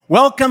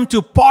Welcome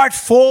to part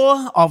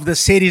 4 of the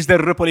series, The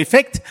Ripple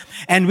Effect.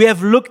 And we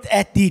have looked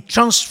at the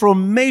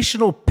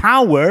transformational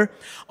power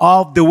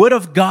of the Word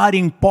of God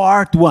in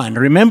part 1.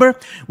 Remember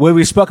where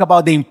we spoke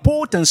about the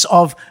importance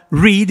of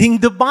reading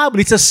the Bible.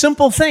 It's a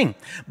simple thing.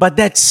 But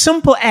that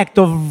simple act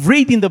of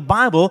reading the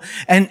Bible,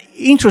 and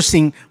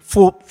interesting,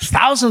 for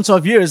thousands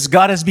of years,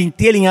 God has been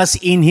telling us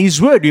in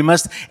His Word, we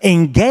must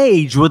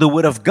engage with the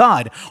Word of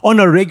God on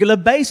a regular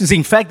basis.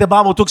 In fact, the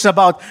Bible talks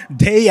about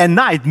day and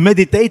night,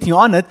 meditating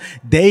on it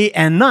day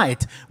and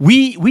night.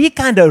 We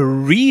kind of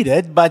read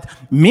it, but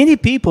many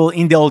people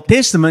in the Old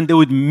Testament, they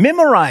would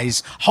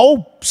memorize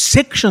whole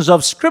sections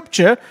of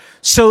Scripture,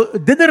 so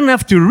they didn't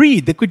have to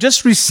read. They could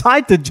just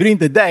recite it during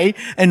the day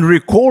and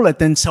recall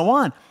it and so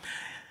on.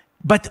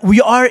 But we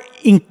are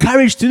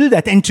encouraged to do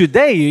that. And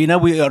today,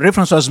 a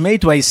reference was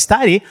made to a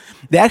study.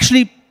 They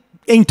actually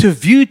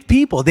interviewed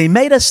people. They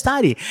made a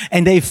study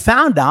and they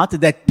found out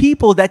that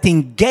people that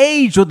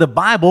engage with the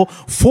Bible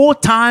 4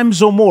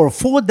 times or more,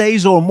 4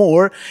 days or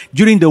more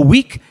during the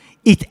week,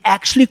 it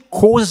actually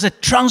causes a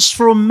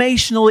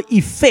transformational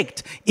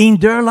effect in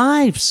their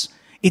lives.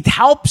 It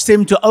helps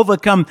them to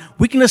overcome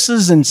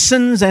weaknesses and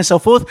sins and so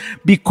forth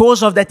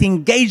because of that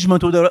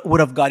engagement with the Word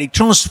of God. It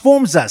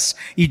transforms us.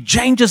 It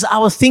changes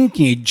our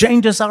thinking. It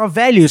changes our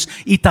values.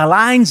 It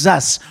aligns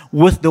us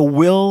with the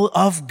will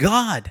of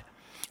God.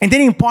 And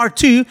then in part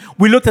 2,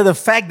 we looked at the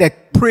fact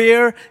that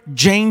prayer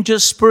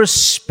changes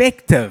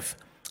perspective.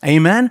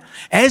 Amen.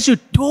 As you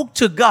talk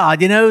to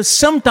God,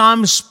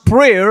 sometimes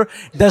prayer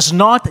does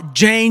not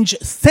change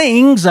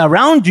things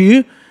around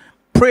you.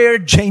 Prayer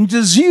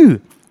changes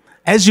you.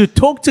 As you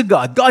talk to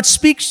God, God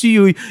speaks to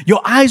you, your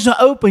eyes are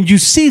open, you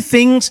see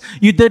things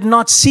you did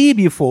not see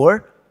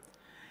before.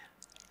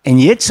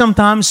 And yet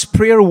sometimes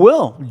prayer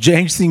will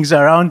change things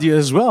around you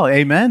as well.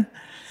 Amen.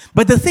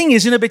 But the thing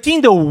is,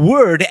 between the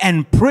Word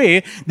and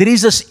prayer, there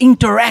is this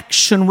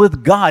interaction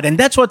with God. And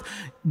that's what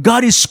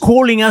God is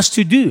calling us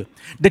to do.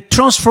 The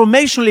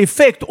transformational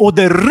effect or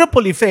the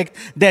ripple effect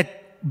that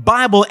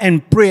Bible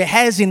and prayer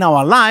has in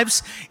our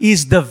lives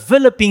is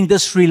developing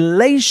this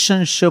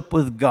relationship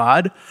with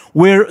God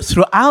where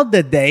throughout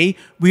the day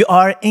we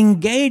are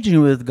engaging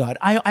with God.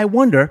 I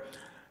wonder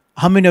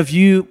how many of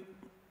you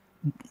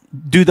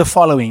do the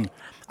following.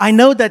 I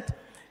know that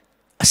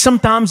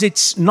sometimes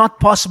it's not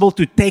possible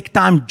to take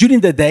time during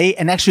the day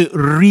and actually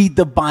read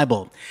the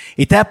Bible.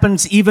 It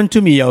happens even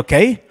to me,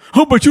 okay?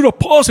 Oh, but you're a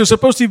pastor, you're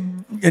supposed to...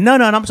 No,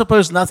 I'm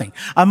supposed to nothing.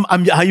 I'm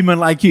a human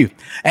like you.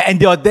 And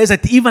there are days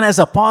that even as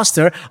a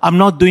pastor, I'm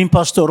not doing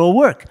pastoral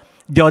work.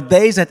 There are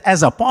days that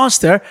as a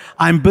pastor,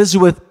 I'm busy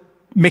with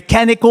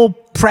mechanical,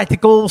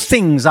 practical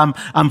things. I'm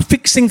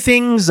fixing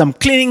things, I'm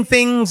cleaning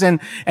things. And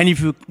if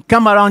you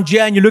come around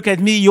here and you look at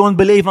me, you won't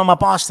believe I'm a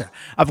pastor.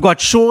 I've got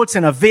shorts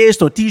and a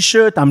vest or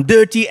t-shirt. I'm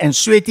dirty and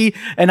sweaty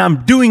and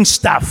I'm doing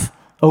stuff.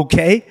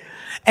 Okay?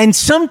 And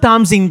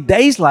sometimes in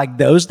days like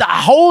those, the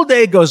whole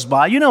day goes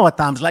by. You know what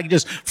times like it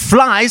just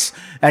flies.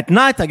 At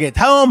night I get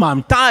home,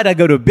 I'm tired, I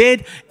go to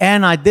bed,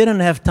 and I didn't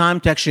have time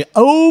to actually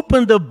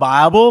open the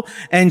Bible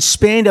and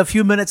spend a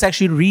few minutes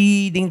actually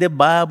reading the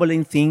Bible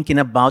and thinking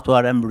about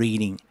what I'm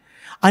reading.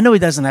 I know it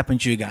doesn't happen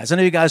to you guys. I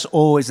know you guys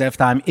always have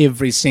time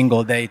every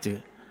single day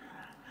to.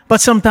 But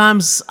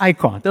sometimes I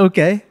can't,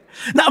 okay?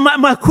 Now,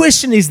 my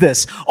question is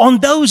this. On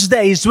those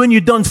days when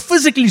you don't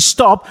physically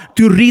stop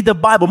to read the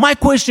Bible, my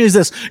question is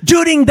this.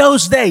 During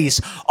those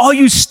days, are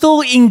you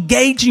still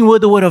engaging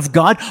with the Word of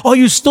God? Are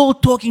you still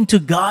talking to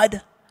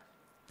God?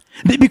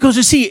 Because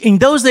you see, in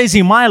those days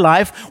in my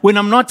life, when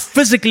I'm not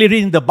physically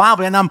reading the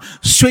Bible and I'm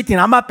sweating,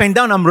 I'm up and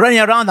down, I'm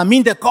running around, I'm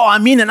in the car,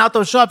 I'm in and out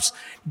of shops,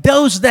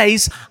 those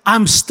days,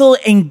 I'm still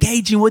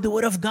engaging with the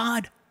Word of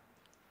God.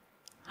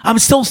 I'm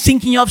still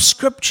thinking of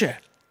Scripture.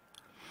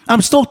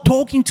 I'm still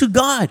talking to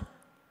God.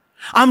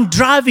 I'm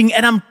driving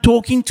and I'm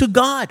talking to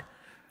God.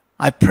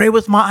 I pray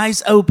with my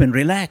eyes open,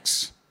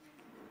 relax.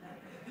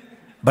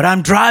 But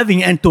I'm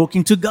driving and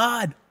talking to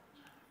God.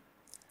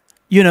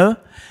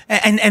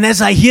 And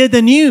as I hear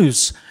the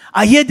news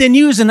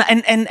and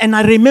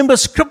I remember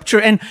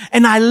Scripture and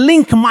I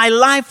link my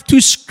life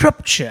to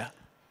Scripture.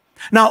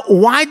 Now,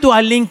 why do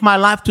I link my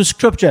life to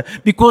Scripture?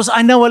 Because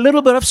I know a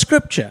little bit of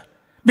Scripture.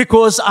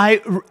 Because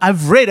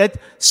I've read it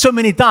so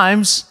many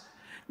times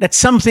that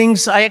some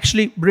things I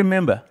actually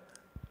remember.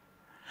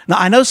 Now,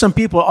 I know some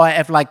people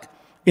have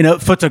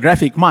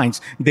photographic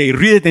minds. They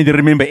read it and they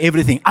remember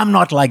everything. I'm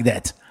not like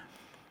that.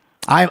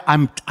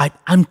 I'm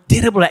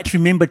terrible at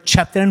remember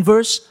chapter and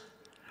verse.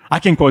 I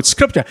can quote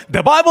Scripture.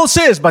 The Bible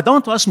says, but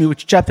don't ask me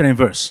which chapter and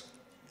verse.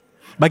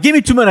 But give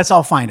me 2 minutes,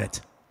 I'll find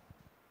it.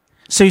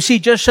 So you see,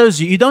 it just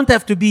shows you don't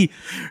have to be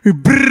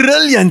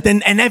brilliant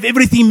and have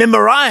everything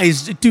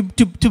memorized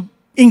to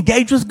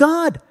engage with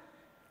God.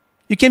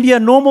 You can be a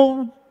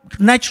normal,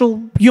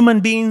 natural human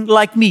being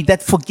like me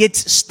that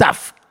forgets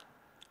stuff.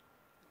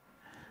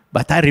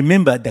 But I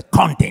remember the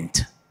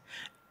content.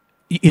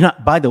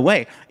 By the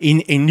way,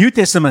 in New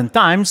Testament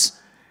times,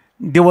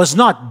 there was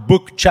not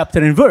book,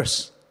 chapter, and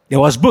verse. There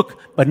was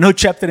book, but no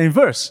chapter and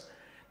verse.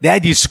 They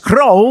had these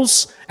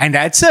scrolls, and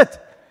that's it.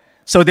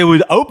 So they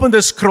would open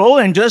the scroll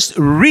and just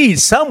read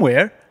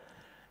somewhere.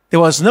 There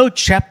was no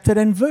chapter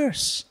and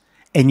verse.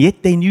 And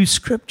yet they knew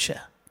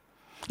Scripture.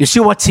 You see,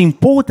 what's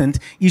important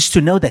is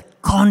to know the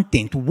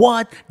content.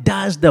 What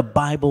does the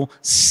Bible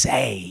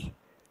say?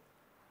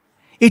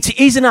 It's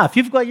easy enough.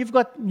 You've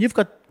got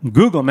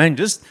Google, man.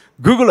 Just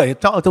Google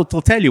it.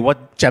 It'll tell you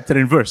what chapter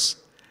and verse.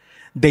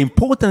 The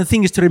important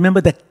thing is to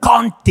remember the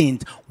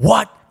content.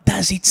 What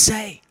does it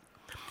say?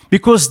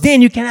 Because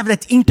then you can have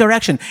that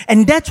interaction.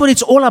 And that's what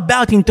it's all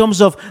about in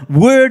terms of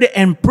word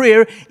and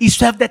prayer, is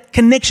to have that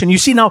connection. You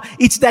see, now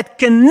it's that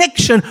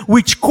connection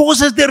which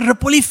causes the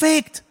ripple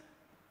effect.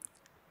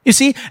 You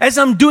see, as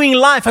I'm doing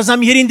life, as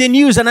I'm hearing the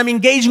news and I'm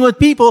engaging with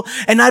people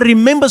and I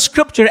remember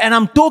Scripture and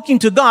I'm talking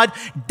to God,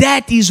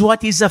 that is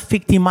what is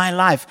affecting my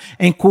life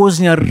and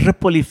causing a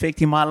ripple effect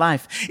in my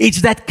life.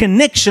 It's that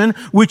connection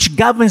which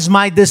governs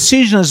my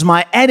decisions,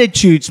 my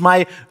attitudes,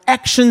 my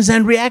actions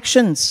and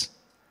reactions.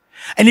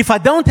 And if I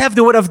don't have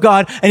the Word of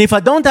God, and if I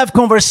don't have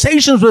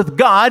conversations with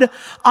God,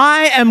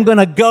 I am going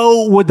to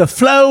go with the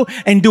flow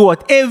and do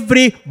what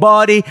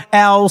everybody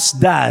else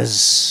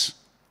does.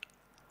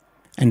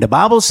 And the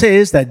Bible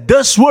says that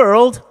this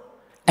world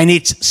and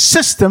its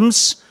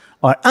systems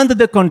are under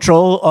the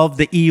control of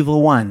the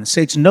evil one.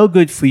 So it's no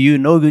good for you,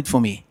 no good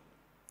for me.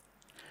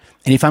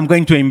 And if I'm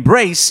going to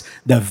embrace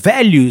the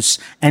values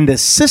and the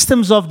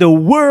systems of the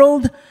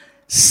world,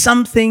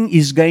 something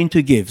is going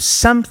to give.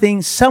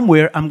 Something,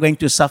 somewhere, I'm going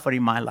to suffer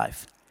in my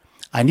life.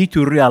 I need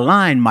to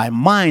realign my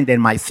mind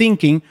and my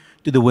thinking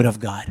to the Word of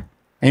God.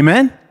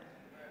 Amen?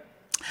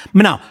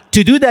 Now,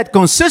 to do that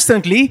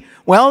consistently,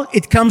 well,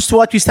 it comes to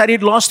what we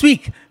studied last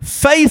week.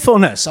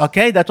 Faithfulness,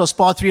 okay? That was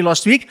part 3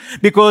 last week,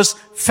 because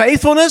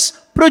faithfulness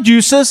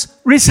produces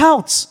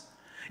results.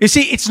 You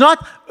see, it's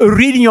not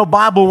reading your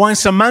Bible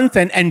once a month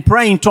and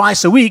praying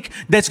twice a week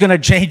that's going to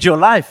change your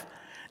life.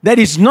 That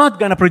is not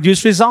going to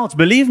produce results,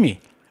 believe me.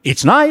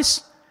 It's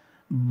nice,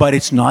 but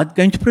it's not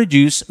going to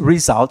produce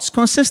results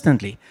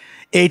consistently.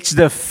 It's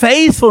the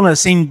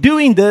faithfulness in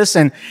doing this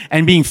and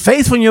being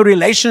faithful in your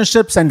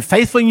relationships and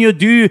faithful in your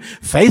do,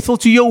 faithful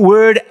to your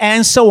word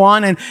and so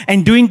on,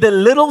 and doing the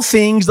little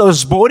things,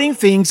 those boring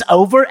things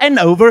over and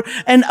over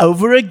and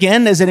over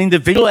again as an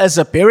individual, as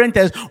a parent,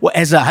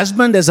 as a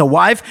husband, as a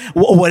wife,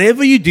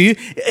 whatever you do.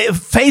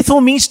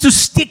 Faithful means to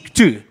stick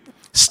to.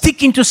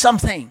 Stick into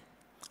something.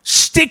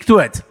 Stick to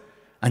it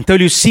until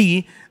you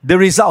see the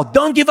result.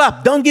 Don't give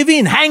up. Don't give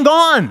in. Hang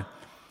on.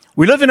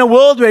 We live in a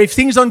world where if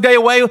things don't go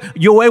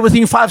your way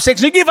within 5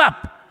 seconds, you give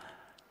up.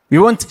 We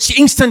want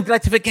instant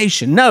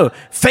gratification. No,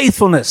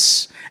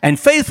 faithfulness. And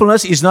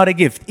faithfulness is not a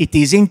gift. It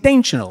is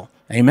intentional.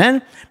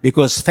 Amen?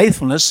 Because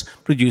faithfulness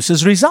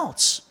produces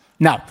results.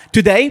 Now,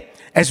 today,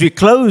 as we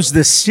close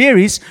this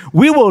series,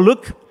 we will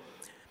look,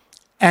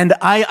 and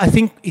I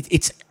think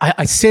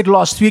I said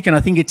last week, and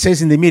I think it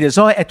says in the media,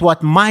 so at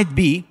what might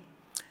be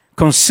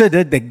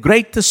considered the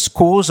greatest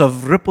cause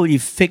of ripple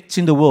effects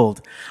in the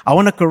world. I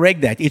want to correct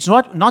that. It's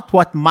not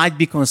what might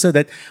be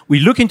considered.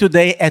 We're looking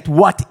today at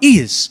what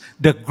is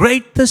the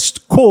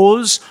greatest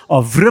cause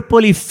of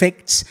ripple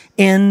effects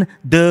in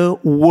the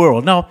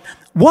world. Now,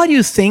 what do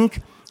you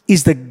think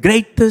is the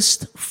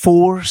greatest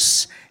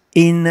force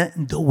in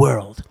the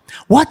world?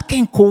 What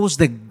can cause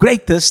the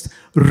greatest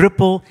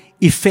ripple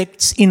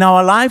effects in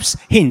our lives?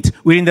 Hint,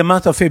 we're in the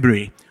month of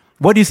February.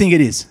 What do you think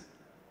it is?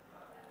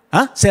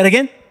 Huh? Say it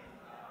again.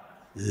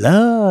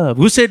 Love.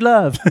 Who said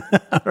love?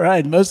 All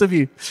right, most of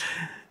you.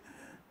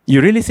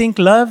 You really think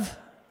love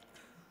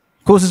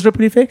causes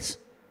ripple effects?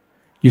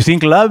 You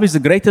think love is the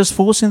greatest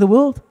force in the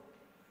world?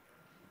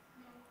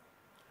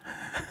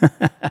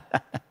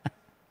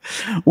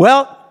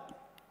 Well,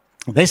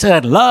 they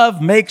said love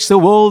makes the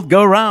world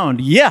go round.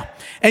 Yeah,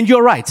 and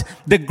you're right.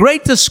 The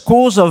greatest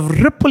cause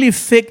of ripple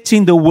effect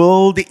in the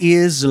world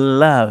is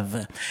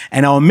love.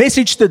 And our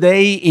message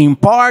today in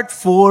part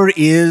 4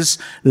 is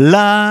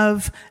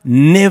love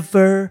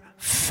never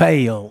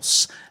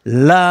fails.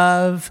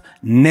 Love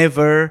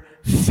never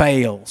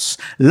fails.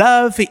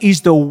 Love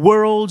is the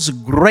world's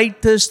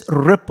greatest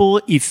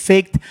ripple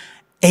effect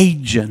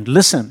agent.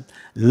 Listen,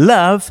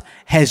 love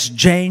has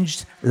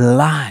changed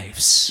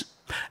lives.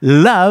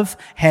 Love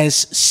has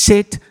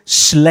set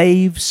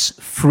slaves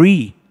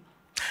free.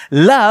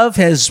 Love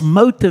has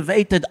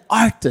motivated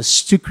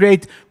artists to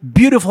create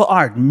beautiful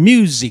art,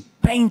 music,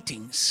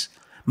 paintings,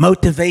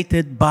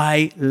 motivated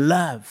by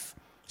love.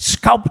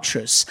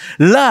 Sculptures.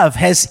 Love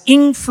has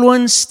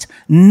influenced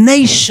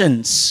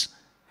nations.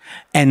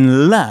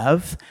 And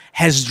love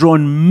has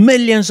drawn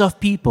millions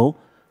of people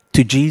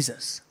to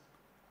Jesus.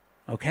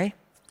 Okay?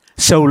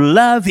 So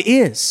love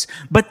is.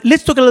 But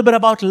let's talk a little bit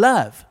about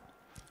love.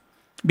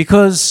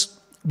 Because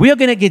we are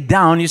going to get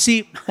down. You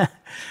see,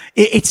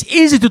 it's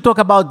easy to talk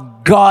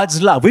about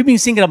God's love. We've been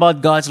thinking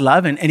about God's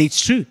love, and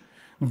it's true.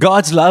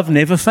 God's love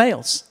never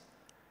fails.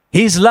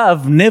 His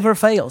love never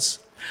fails.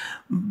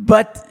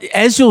 But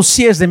as you'll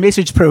see as the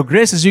message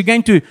progresses, you're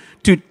going to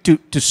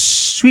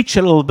switch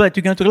a little bit.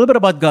 You're going to talk a little bit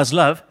about God's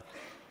love.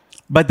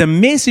 But the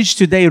message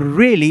today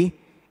really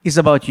is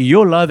about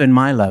your love and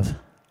my love.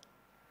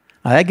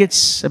 Now that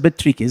gets a bit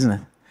tricky, isn't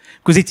it?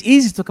 Because it's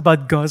easy to talk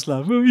about God's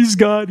love. Oh, He's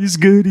God, He's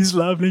good, He's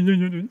love.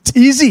 It's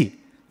easy.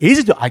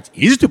 Easy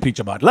to preach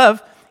about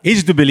love.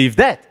 Easy to believe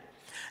that.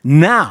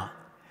 Now,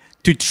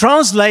 to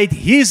translate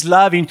His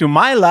love into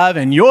my love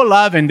and your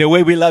love and the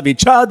way we love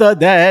each other,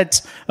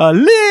 that's a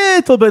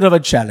little bit of a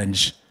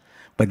challenge.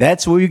 But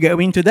that's where we're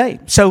going today.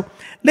 So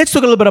let's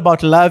talk a little bit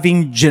about love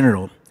in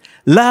general.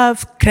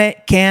 Love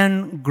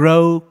can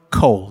grow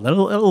cold. A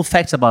little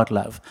facts about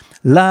love.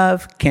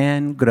 Love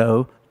can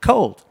grow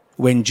cold.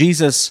 When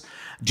Jesus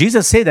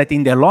said that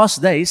in the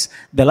last days,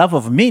 the love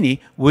of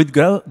many would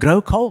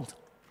grow cold.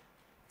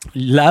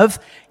 Love,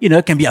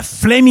 can be a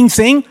flaming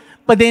thing,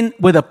 but then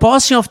with the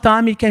passing of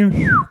time, it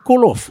can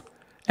cool off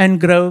and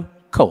grow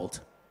cold.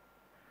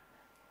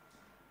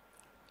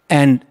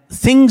 And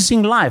things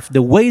in life,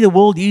 the way the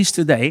world is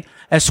today,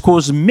 has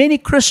caused many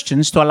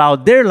Christians to allow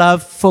their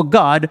love for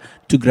God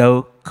to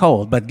grow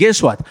cold. But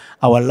guess what?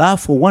 Our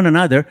love for one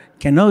another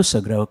can also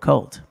grow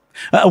cold.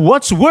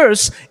 What's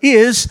worse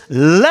is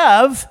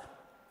love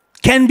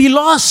can be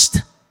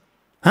lost.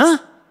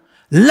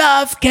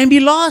 Love can be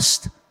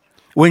lost.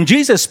 When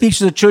Jesus speaks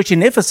to the church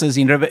in Ephesus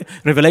in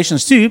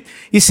Revelations 2,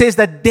 He says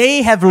that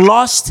they have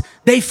lost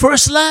their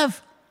first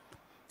love.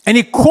 And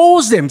He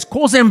calls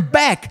them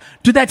back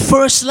to that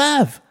first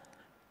love.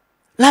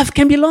 Love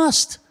can be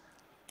lost.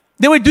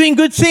 They were doing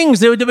good things.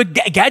 They were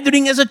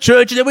gathering as a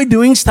church. They were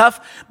doing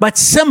stuff. But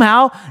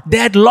somehow they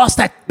had lost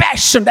that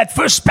passion, that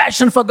first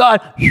passion for God.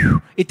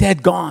 It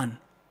had gone.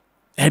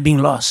 It had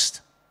been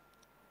lost.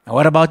 Now,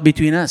 what about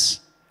between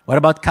us? What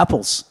about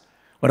couples?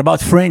 What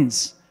about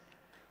friends?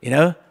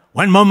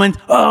 One moment,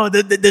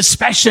 this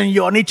passion,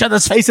 you're on each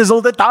other's faces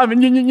all the time.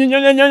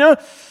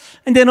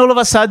 And then all of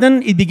a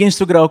sudden, it begins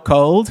to grow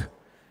cold.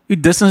 You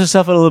distance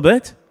yourself a little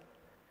bit.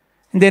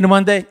 And then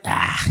one day,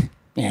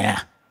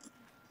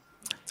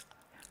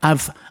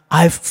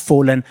 I've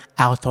fallen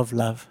out of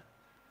love.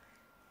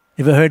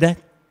 Ever heard that?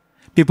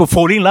 People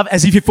fall in love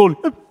as if you fall.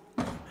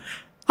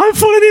 I'm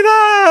falling in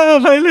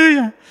love.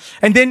 Hallelujah.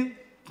 And then,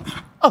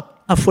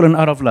 I've fallen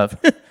out of love.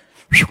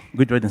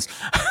 Good riddance.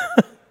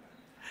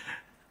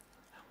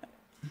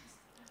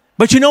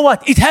 But you know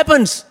what? It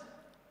happens.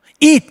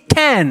 It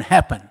can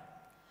happen.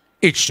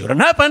 It shouldn't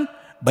happen,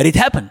 but it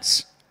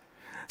happens.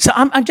 So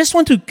I just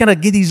want to kind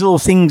of get these little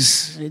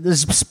things,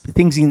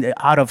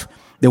 out of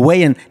the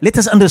way, and let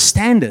us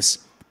understand this.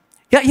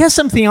 Yeah, here's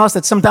something else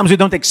that sometimes we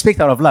don't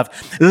expect out of love.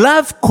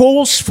 Love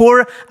calls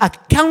for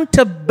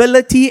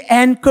accountability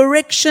and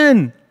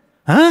correction.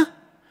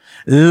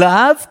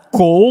 Love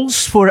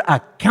calls for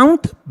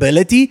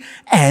accountability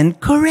and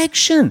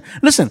correction.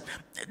 Listen,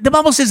 the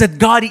Bible says that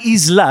God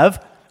is love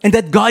and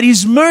that God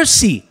is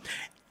mercy.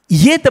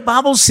 Yet the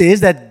Bible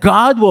says that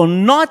God will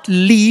not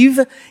leave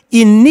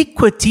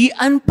iniquity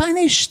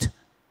unpunished.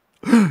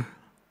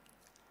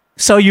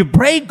 So you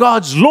break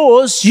God's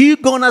laws, you're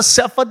going to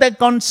suffer the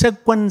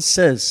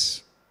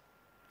consequences.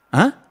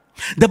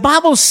 The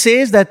Bible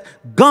says that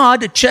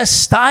God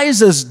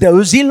chastises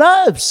those He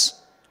loves.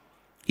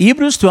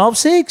 Hebrews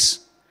 12:6.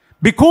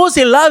 Because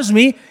He loves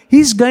me,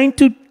 He's going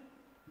to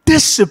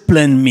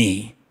discipline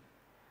me.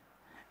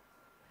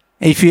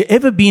 If you've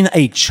ever been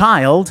a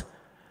child,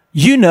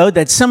 you know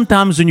that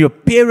sometimes when your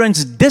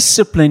parents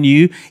discipline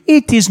you,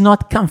 it is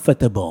not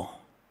comfortable.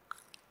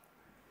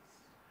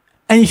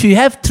 And if you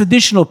have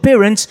traditional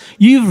parents,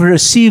 you've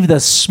received a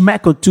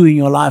smack or two in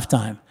your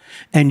lifetime,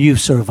 and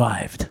you've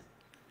survived.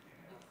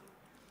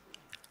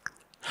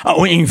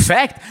 In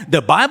fact,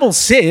 the Bible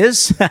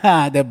says,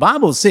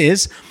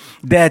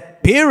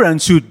 that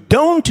parents who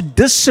don't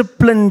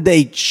discipline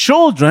their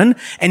children,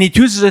 and it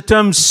uses the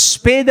term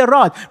spare the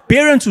rod.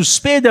 Parents who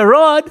spare the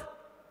rod,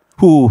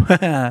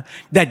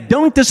 that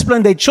don't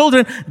discipline their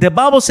children, the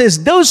Bible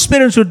says those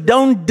parents who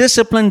don't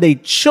discipline their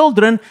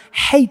children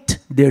hate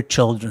their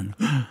children.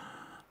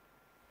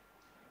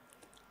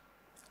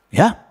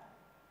 Yeah.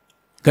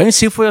 Go and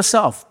see for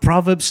yourself.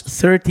 Proverbs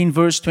 13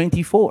 verse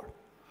 24.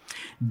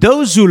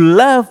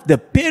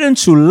 The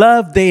parents who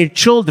love their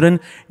children,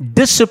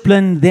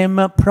 discipline them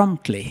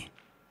promptly.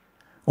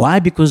 Why?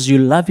 Because you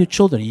love your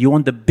children. You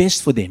want the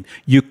best for them.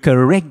 You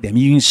correct them.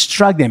 You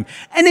instruct them.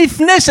 And if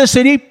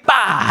necessary,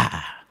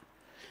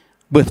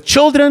 with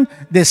children,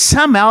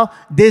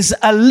 there's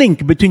a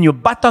link between your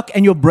buttock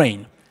and your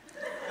brain.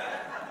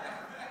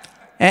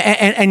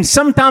 And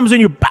sometimes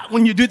when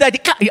you do that,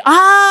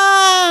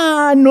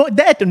 no,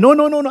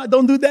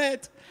 don't do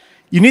that.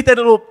 You need that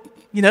little,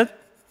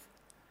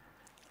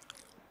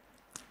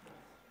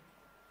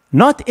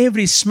 Not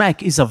every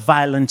smack is a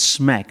violent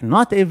smack.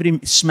 Not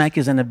every smack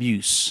is an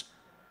abuse.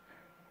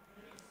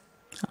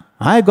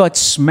 I got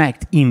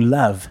smacked in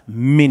love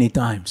many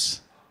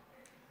times.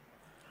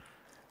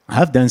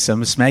 I've done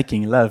some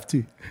smacking in love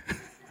too.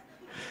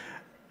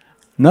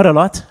 Not a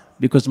lot,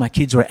 because my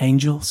kids were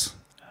angels.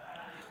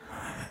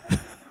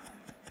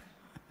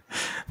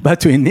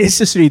 But when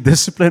necessary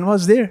discipline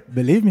was there,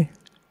 believe me.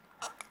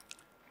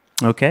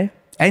 Okay?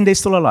 And they're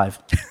still alive.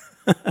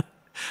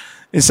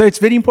 And so it's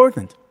very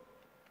important.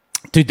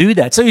 to do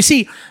that. So you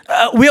see,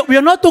 we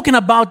are not talking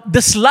about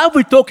this love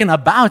we're talking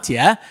about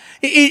here.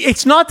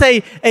 It's not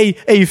a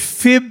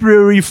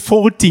February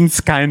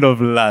 14th kind of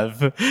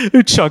love.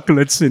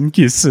 Chocolates and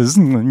kisses.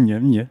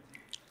 The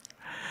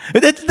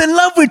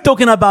love we're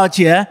talking about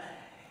here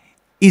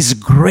is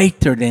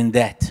greater than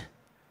that.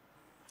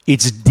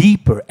 It's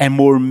deeper and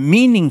more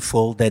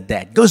meaningful than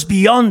that. Goes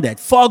beyond that,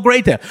 far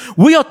greater.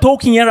 We are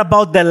talking here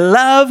about the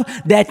love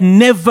that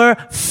never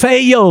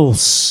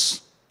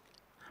fails.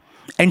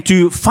 And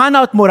to find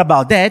out more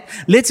about that,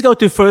 let's go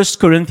to 1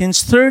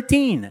 Corinthians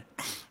 13.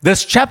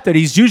 This chapter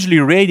is usually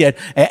read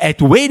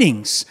at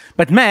weddings.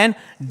 But man,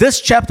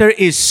 this chapter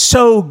is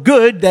so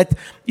good that,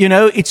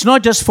 it's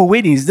not just for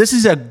weddings. This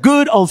is a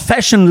good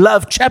old-fashioned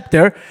love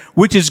chapter,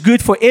 which is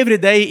good for every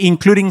day,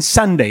 including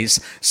Sundays.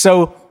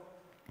 So,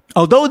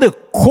 although the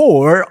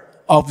core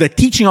of the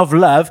teaching of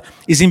love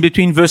is in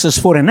between verses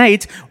 4 and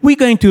 8, we're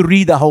going to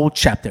read the whole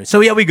chapter. So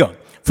here we go.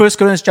 1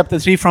 Corinthians chapter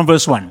 3 from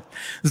verse 1.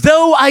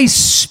 Though I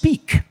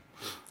speak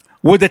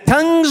with the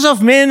tongues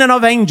of men and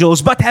of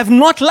angels, but have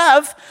not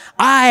love,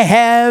 I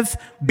have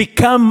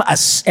become a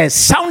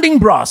sounding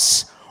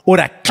brass or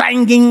a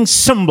clanging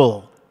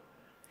cymbal.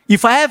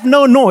 If I have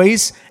no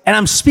noise and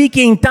I'm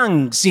speaking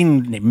tongues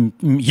in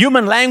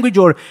human language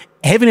or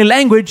heavenly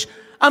language,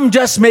 I'm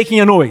just making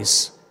a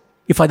noise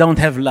if I don't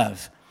have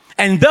love.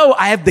 And though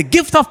I have the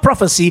gift of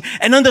prophecy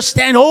and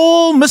understand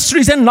all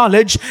mysteries and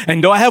knowledge,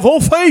 and though I have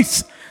all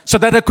faith, so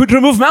that I could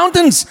remove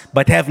mountains,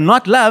 but have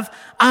not love,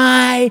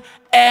 I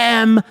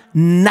am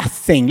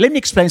nothing. Let me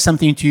explain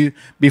something to you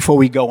before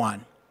we go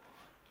on.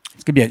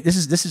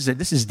 This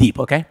is deep,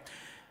 okay?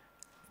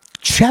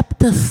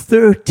 Chapter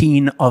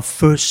 13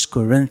 of 1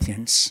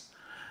 Corinthians,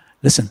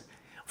 listen,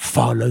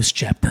 follows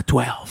chapter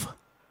 12.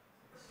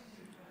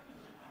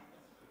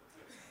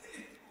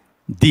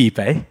 Deep,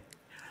 eh?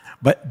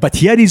 But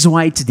here is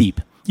why it's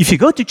deep. If you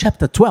go to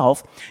chapter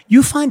 12,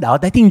 you find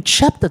out that in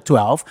chapter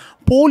 12,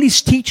 Paul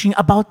is teaching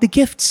about the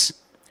gifts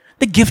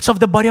of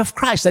the body of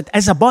Christ, that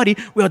as a body,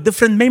 we are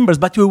different members,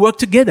 but we work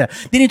together.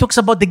 Then he talks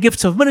about the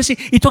gifts of mercy.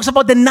 He talks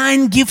about the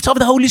 9 gifts of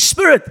the Holy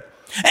Spirit.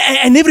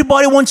 And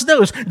everybody wants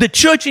those. The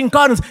church in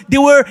Corinth, they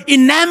were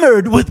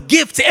enamored with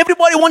gifts.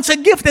 Everybody wants a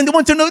gift and they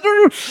want to know.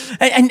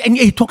 And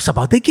he talks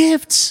about the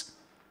gifts.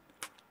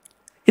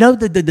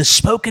 The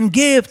spoken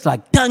gifts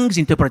like tongues,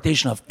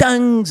 interpretation of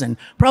tongues and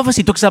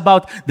prophecy. He talks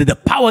about the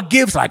power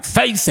gifts like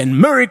faith and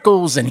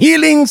miracles and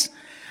healings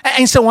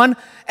and so on.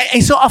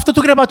 And so after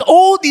talking about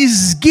all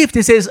these gifts,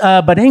 he says,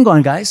 but hang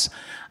on, guys.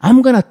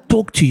 I'm going to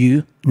talk to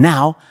you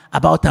now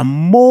about a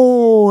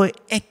more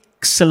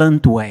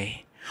excellent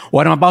way.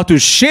 What I'm about to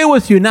share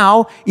with you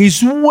now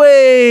is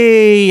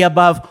way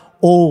above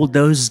all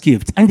those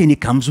gifts. And then he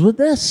comes with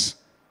this.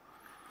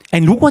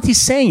 And look what he's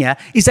saying here.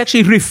 He's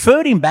actually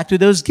referring back to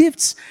those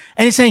gifts.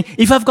 And he's saying,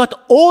 if I've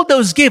got all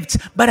those gifts,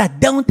 but I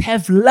don't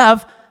have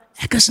love,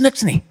 ek is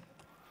niks nie.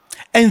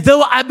 And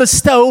though I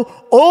bestow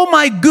all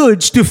my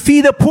goods to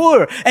feed the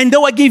poor, and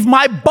though I give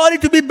my body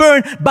to be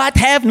burned, but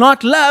have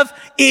not love,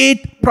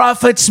 it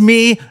profits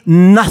me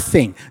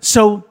nothing.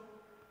 So,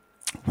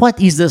 what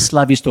is this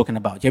love he's talking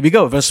about? Here we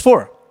go, verse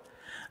 4.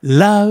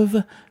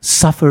 Love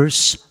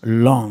suffers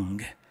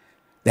long.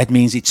 That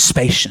means it's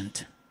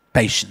patient.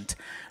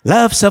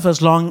 Love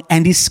suffers long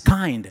and is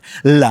kind.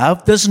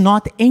 Love does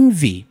not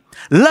envy.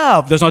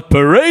 Love does not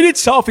parade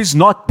itself, is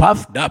not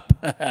puffed up.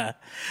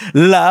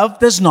 Love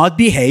does not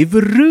behave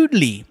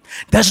rudely,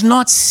 does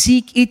not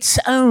seek its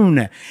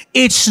own,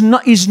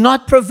 is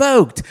not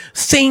provoked,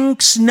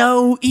 thinks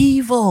no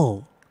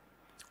evil.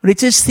 When it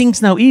says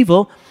thinks no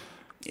evil,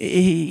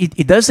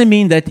 it doesn't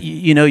mean that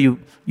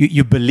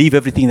you believe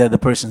everything that the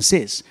person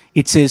says.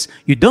 It says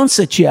you don't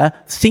sit here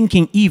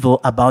thinking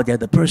evil about the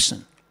other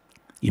person,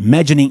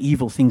 imagining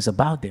evil things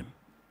about them.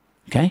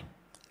 Okay?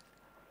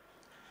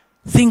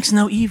 Thinks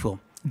no evil.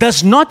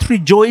 Does not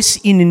rejoice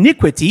in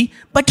iniquity,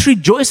 but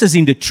rejoices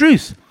in the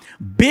truth.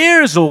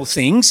 Bears all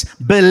things,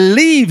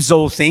 believes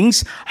all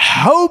things,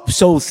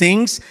 hopes all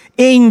things,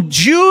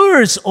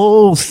 endures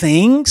all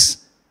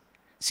things.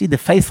 See the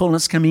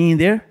faithfulness coming in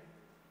there?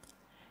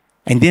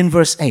 And then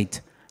verse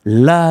 8.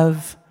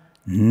 Love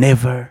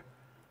never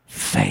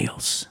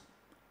fails.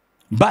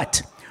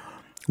 But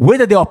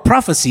whether there are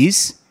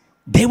prophecies,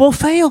 they will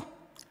fail.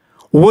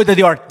 Whether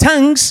there are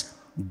tongues,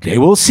 they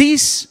will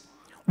cease.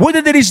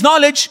 Whether there is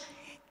knowledge,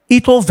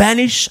 it will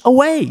vanish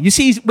away. You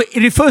see,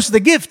 it refers to the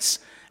gifts.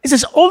 It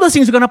says all those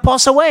things are going to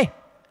pass away.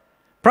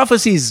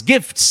 Prophecies,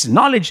 gifts,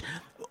 knowledge.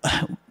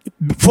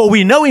 For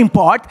we know in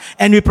part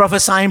and we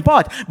prophesy in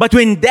part. But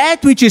when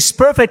that which is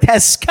perfect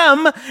has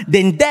come,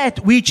 then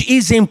that which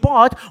is in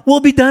part will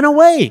be done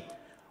away.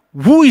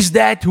 Who is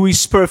that who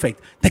is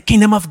perfect? The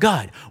kingdom of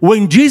God.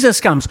 When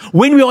Jesus comes,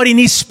 when we are in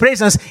His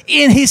presence,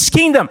 in His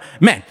kingdom.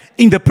 Man,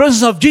 in the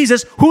presence of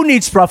Jesus, who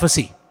needs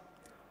prophecy?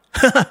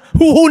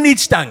 Who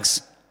needs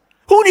tongues?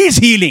 Who needs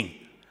healing?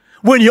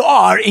 When you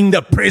are in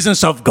the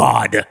presence of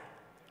God.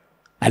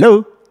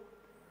 Hello?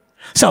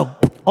 So,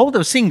 all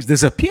those things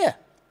disappear.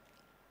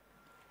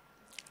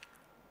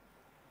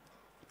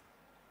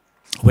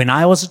 When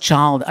I was a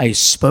child, I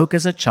spoke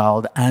as a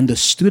child,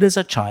 understood as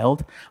a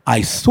child,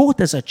 I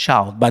thought as a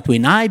child. But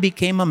when I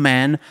became a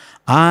man,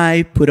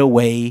 I put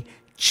away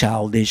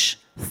childish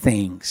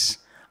things.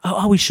 Oh,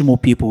 I wish more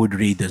people would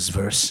read this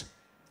verse.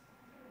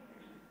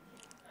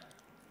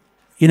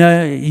 You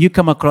know, you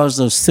come across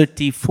those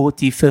 30,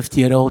 40,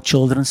 50-year-old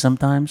children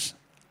sometimes.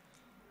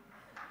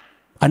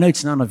 I know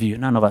it's none of you,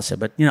 none of us,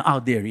 but,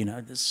 out there,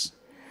 this.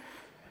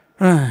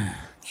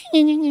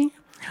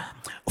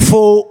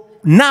 For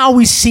now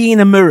we see in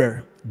a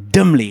mirror,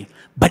 dimly,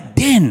 but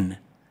then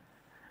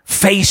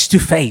face to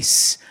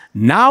face.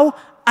 Now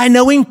I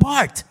know in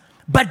part,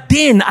 but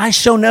then I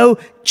shall know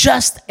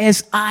just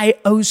as I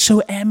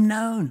also am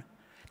known.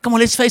 Come on,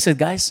 let's face it,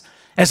 guys.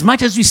 As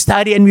much as we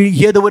study and we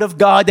hear the word of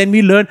God and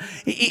we learn,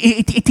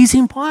 it is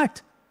in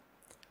part.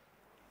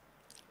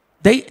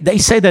 They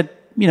say that,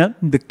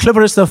 the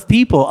cleverest of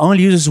people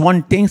only uses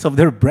 1/10 of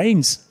their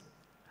brains.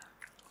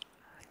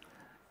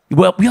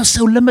 Well, we are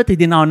so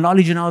limited in our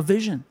knowledge and our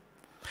vision.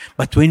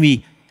 But when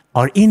we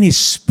are in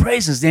His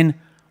presence, then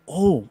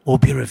all will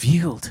be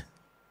revealed.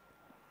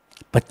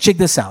 But check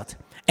this out.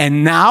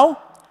 And now,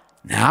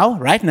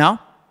 right now,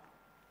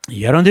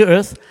 here on the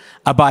earth,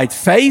 abide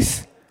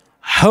faith,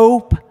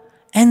 hope,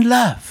 and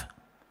love.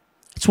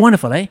 It's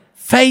wonderful, eh?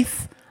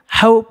 Faith,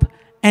 hope,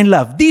 and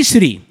love. These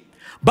three.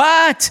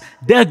 But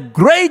the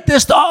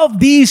greatest of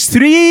these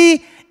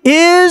three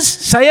is,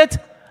 say it,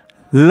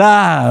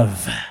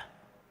 love.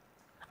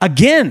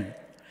 Again,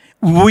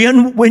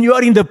 when you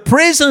are in the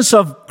presence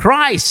of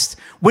Christ,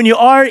 when you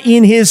are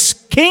in His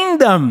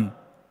kingdom,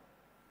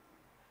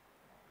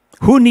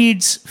 who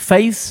needs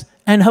faith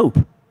and hope?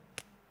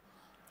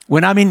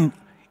 When I'm in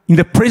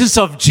the presence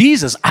of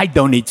Jesus, I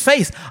don't need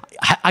faith.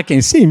 I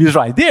can see Him, He's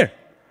right there.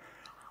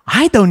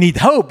 I don't need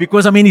hope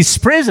because I'm in His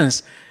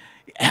presence.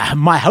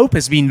 My hope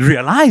has been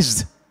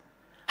realized.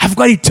 I've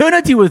got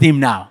eternity with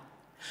Him now.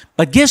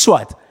 But guess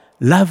what?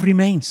 Love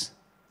remains.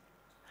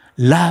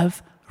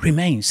 Love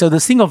remains. So the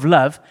thing of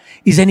love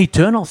is an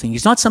eternal thing.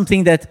 It's not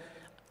something that,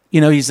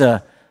 is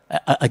a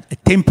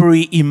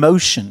temporary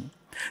emotion.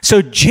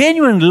 So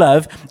genuine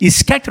love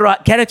is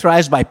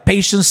characterized by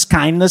patience,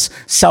 kindness,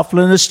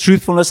 selflessness,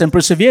 truthfulness, and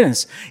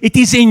perseverance. It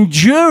is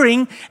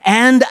enduring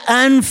and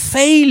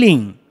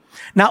unfailing.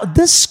 Now,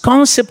 this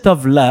concept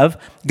of love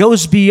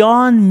goes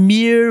beyond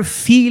mere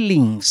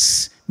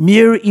feelings,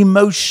 mere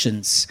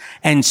emotions,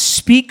 and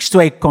speaks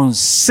to a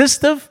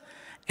consistent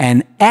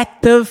and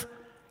active,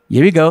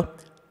 here we go,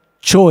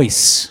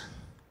 choice.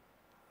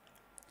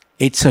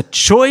 It's a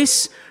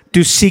choice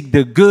to seek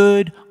the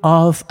good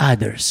of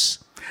others.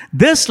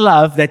 This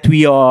love that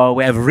we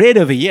have read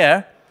over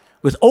here,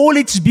 with all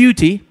its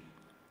beauty,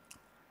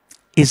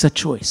 is a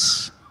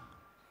choice.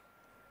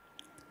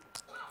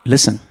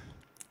 Listen,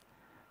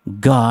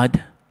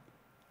 God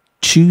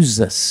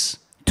chooses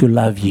to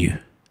love you.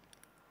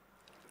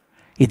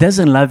 He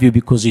doesn't love you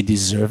because you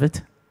deserve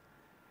it.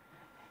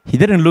 He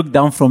didn't look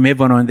down from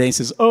heaven one day and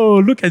says, "Oh,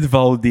 look at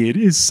Valdir.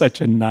 He's such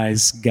a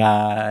nice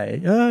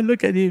guy. Oh,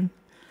 look at him.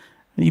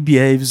 He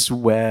behaves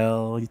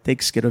well. He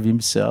takes care of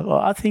himself. Oh,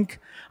 I think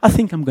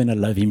I'm going to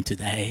love him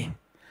today."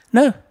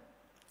 No.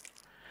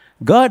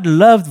 God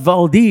loved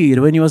Valdir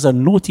when he was a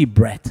naughty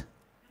brat.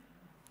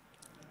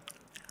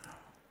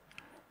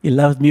 He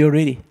loved me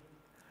already.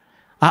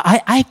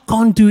 I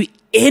can't do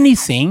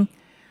anything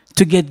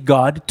to get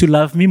God to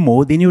love me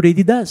more than He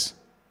already does.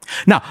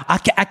 Now, I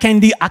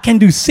can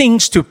do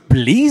things to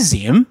please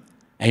Him.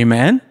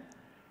 Amen.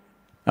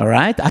 All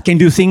right? I can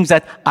do things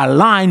that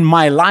align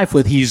my life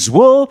with His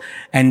will,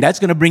 and that's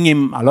going to bring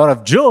Him a lot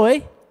of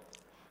joy,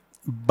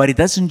 but it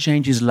doesn't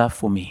change His love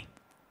for me.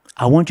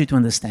 I want you to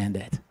understand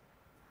that.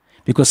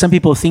 Because some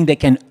people think they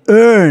can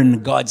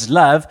earn God's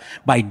love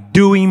by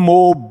doing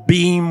more,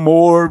 being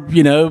more,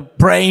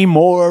 praying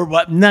more.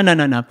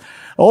 No.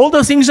 All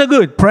those things are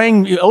good.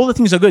 Praying, all the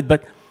things are good,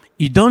 but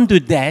you don't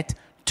do that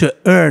to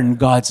earn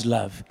God's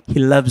love. He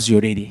loves you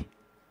already.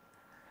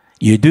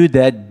 You do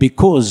that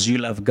because you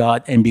love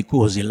God and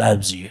because He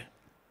loves you.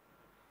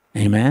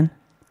 Amen?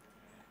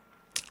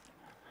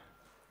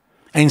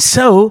 And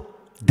so,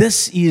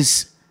 this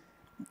is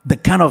the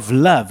kind of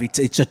love.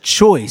 It's a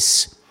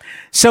choice.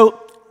 So,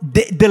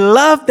 the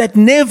love that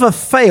never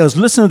fails,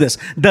 listen to this.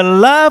 The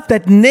love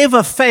that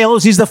never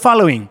fails is the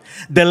following.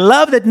 The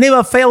love that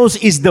never fails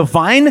is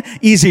divine,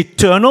 is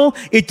eternal.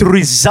 It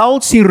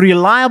results in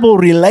reliable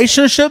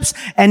relationships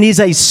and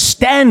is a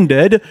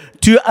standard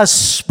to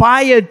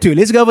aspire to.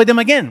 Let's go over them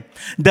again.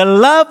 The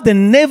love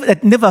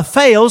that never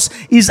fails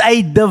is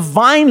a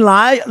divine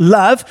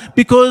love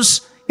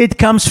because it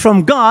comes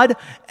from God,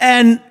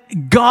 and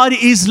God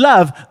is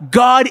love.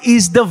 God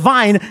is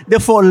divine.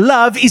 Therefore,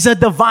 love is a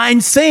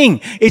divine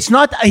thing. It's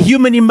not a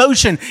human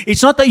emotion.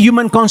 It's not a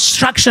human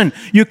construction.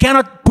 You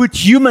cannot put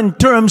human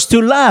terms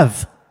to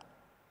love.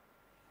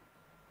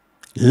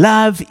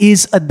 Love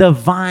is a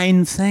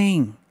divine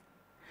thing.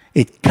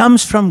 It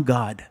comes from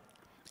God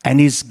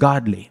and is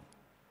godly.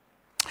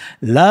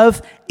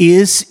 Love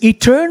is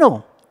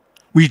eternal.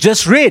 We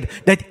just read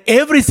that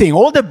everything,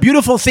 all the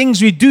beautiful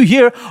things we do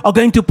here are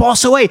going to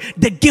pass away.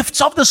 The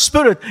gifts of the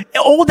Spirit,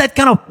 all that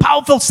kind of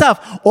powerful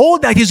stuff, all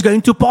that is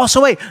going to pass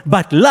away.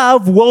 But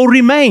love will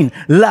remain.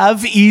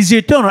 Love is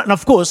eternal. And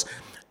of course,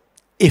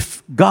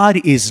 if God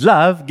is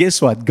love,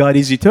 guess what? God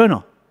is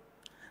eternal.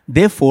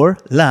 Therefore,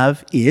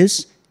 love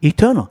is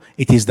eternal.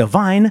 It is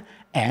divine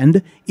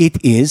and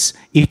it is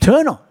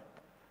eternal.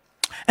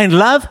 And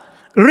love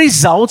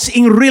results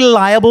in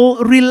reliable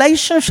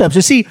relationships.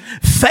 You see,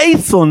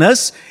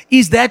 faithfulness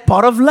is that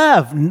part of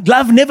love.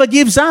 Love never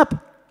gives up.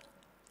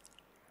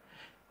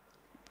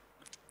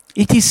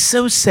 It is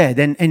so sad,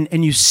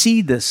 and you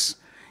see this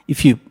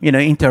if you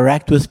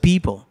interact with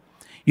people.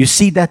 You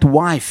see that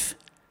wife,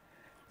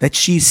 that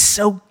she's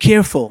so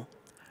careful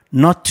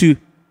not to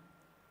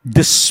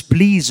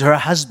displease her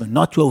husband,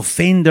 not to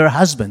offend her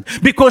husband,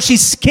 because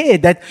she's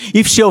scared that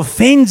if she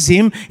offends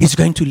him, he's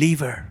going to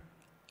leave her.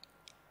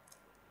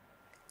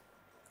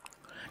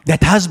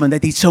 That husband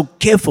that is so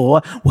careful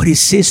what he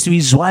says to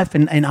his wife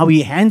and how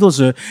he handles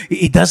her,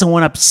 he doesn't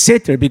want to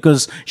upset her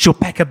because she'll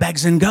pack her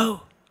bags and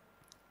go.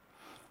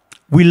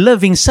 We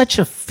live in such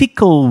a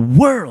fickle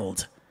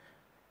world.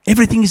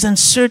 Everything is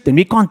uncertain.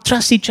 We can't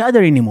trust each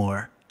other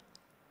anymore.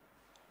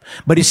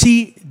 But you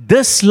see,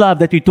 this love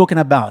that we're talking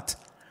about,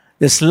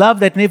 this love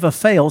that never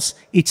fails,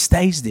 it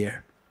stays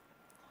there.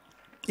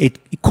 It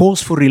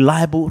calls for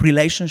reliable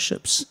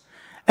relationships.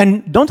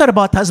 And don't talk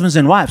about husbands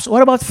and wives.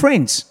 What about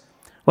friends?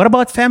 What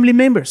about family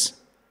members?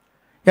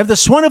 You have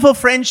this wonderful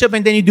friendship,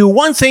 and then you do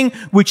one thing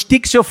which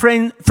ticks your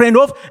friend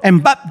off,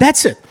 and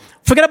that's it.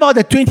 Forget about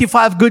the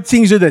 25 good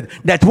things you did.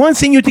 That one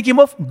thing you tick him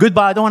off,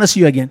 goodbye, I don't want to see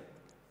you again.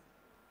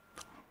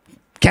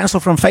 Cancel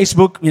from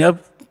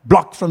Facebook,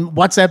 blocked from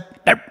WhatsApp,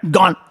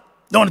 gone.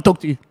 Don't want to talk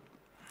to you.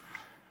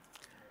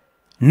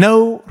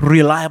 No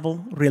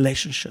reliable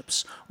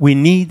relationships. We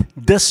need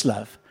this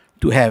love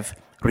to have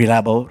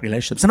reliable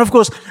relationships. And of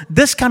course,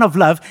 this kind of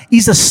love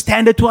is a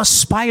standard to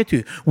aspire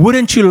to.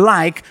 Wouldn't you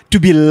like to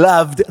be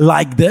loved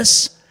like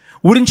this?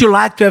 Wouldn't you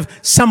like to have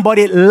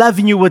somebody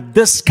loving you with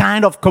this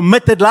kind of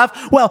committed love?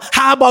 Well,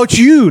 how about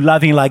you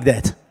loving like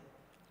that?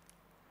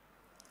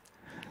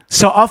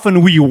 So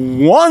often we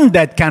want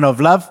that kind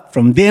of love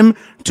from them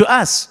to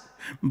us.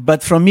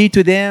 But from me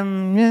to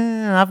them,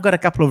 I've got a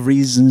couple of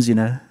reasons,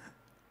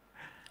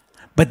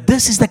 But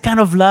this is the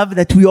kind of love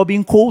that we are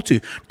being called to.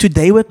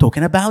 Today we're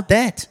talking about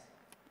that.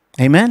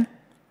 Amen?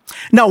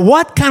 Now,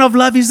 what kind of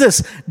love is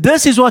this?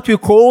 This is what we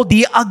call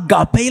the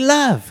agape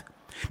love.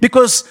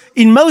 Because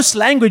in most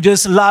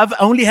languages, love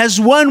only has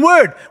one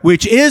word,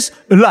 which is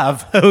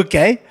love.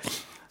 Okay?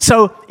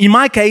 So, in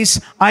my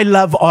case, I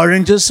love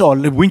oranges, or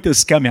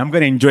winter's coming. I'm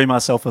going to enjoy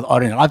myself with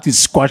oranges. I have to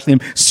squash them,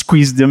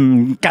 squeeze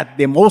them, cut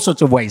them, all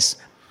sorts of ways.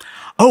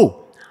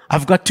 Oh,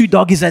 I've got 2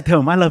 doggies at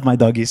home. I love my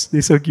doggies.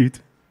 They're so cute.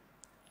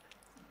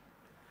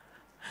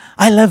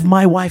 I love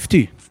my wife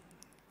too.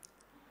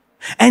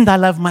 And I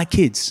love my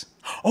kids.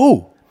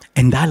 Oh,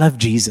 and I love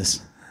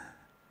Jesus.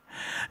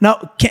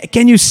 Now,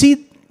 can you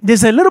see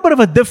there's a little bit of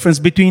a difference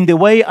between the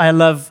way I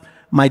love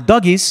my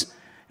doggies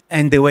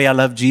and the way I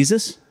love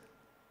Jesus?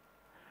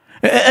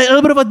 A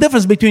little bit of a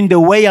difference between the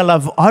way I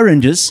love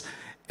oranges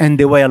and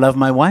the way I love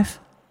my wife?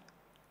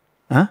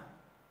 Huh?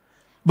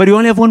 But you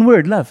only have one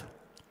word, love.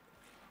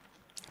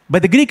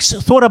 But the Greeks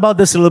thought about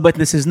this a little bit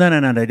and they says, no.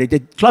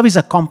 Love is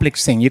a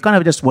complex thing. You can't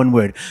have just one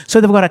word.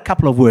 So they've got a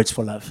couple of words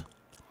for love.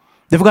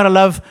 They've got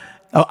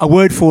a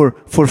word for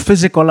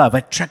physical love,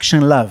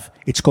 attraction love.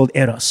 It's called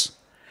eros.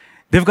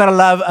 They've got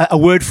a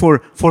word for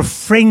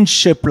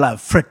friendship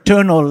love,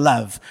 fraternal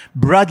love,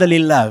 brotherly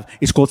love.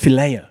 It's called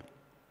phileo.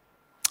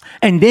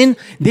 And then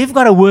they've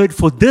got a word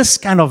for this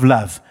kind of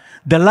love,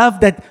 the love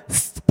that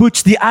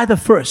puts the other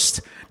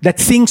first, that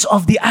thinks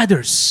of the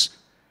others,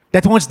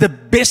 that wants the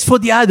best for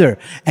the other.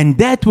 And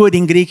that word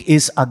in Greek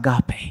is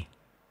agape.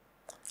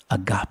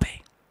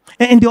 Agape.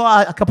 And there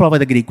are a couple of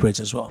other Greek words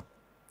as well.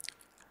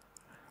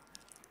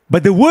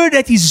 But the word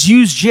that is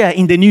used here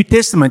in the New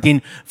Testament,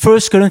 in 1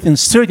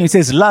 Corinthians 13, it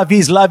says, love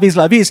is,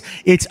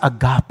 it's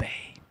agape.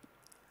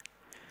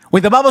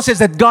 When the Bible says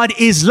that God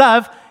is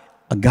love,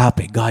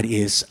 agape, God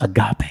is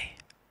agape.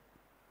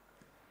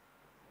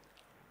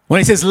 When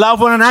it says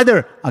love one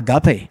another,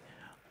 agape,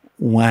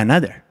 one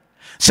another.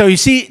 So you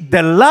see,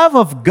 the love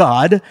of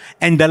God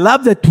and the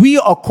love that we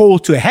are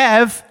called to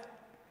have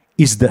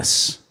is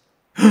this.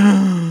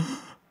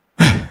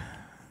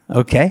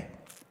 Okay?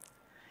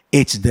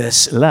 It's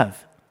this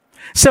love.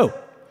 So,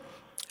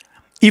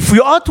 if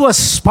we are to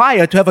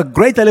aspire to have a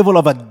greater level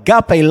of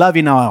agape love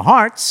in our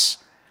hearts,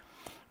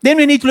 then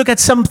we need to look at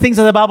some things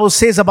that the Bible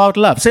says about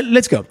love. So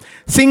let's go.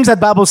 Things that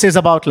the Bible says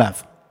about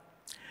love.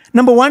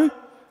 Number 1,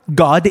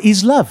 God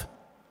is love.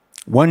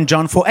 1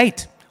 John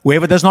 4:8.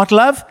 Whoever does not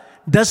love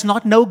does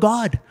not know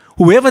God.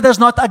 Whoever does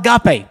not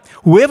agape,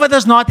 whoever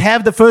does not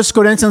have the 1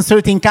 Corinthians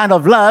 13 kind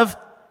of love,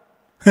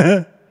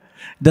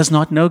 does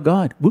not know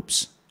God.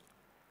 Whoops.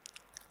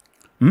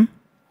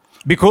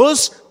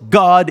 Because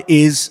God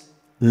is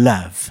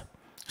love.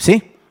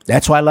 See?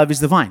 That's why love is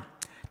divine.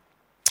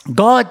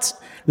 God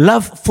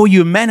love for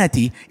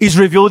humanity is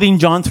revealed in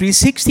John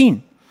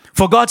 3:16.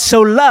 For God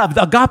so loved,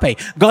 agape,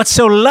 God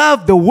so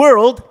loved the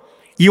world,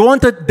 He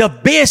wanted the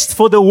best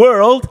for the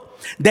world,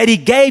 that He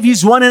gave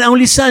His one and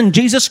only Son,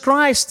 Jesus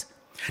Christ,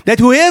 that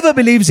whoever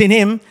believes in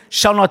Him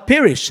shall not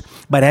perish,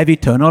 but have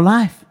eternal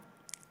life.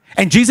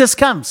 And Jesus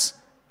comes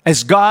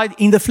as God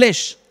in the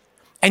flesh.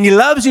 And He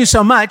loves you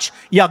so much,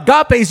 He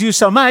agapes you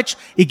so much,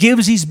 He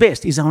gives His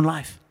best, His own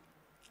life.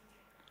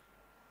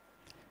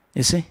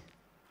 You see?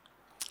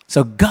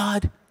 So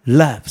God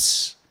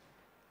loves.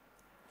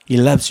 He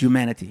loves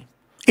humanity.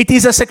 It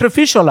is a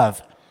sacrificial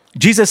love.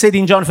 Jesus said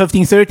in John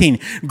 15:13,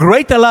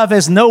 greater love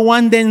has no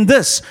one than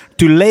this,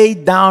 to lay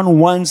down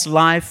one's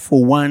life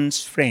for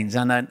one's friends.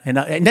 And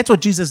that's what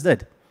Jesus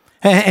did.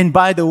 And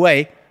by the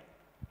way,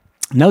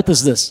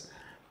 notice this.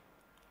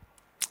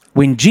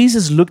 When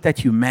Jesus looked at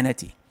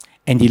humanity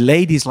and He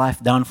laid His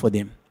life down for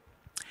them,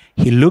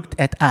 He looked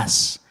at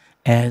us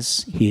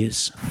as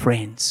His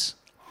friends.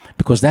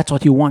 Because that's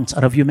what He wants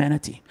out of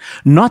humanity.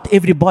 Not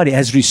everybody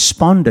has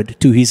responded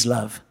to His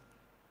love.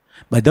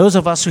 But those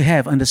of us who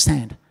have,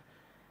 understand.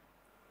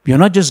 We are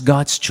not just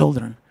God's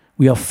children.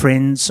 We are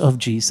friends of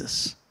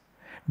Jesus.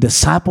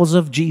 Disciples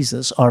of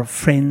Jesus are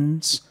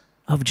friends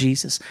of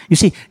Jesus. You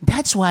see,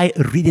 that's why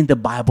reading the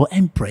Bible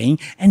and praying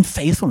and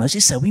faithfulness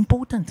is so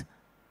important.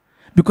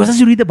 Because as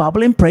you read the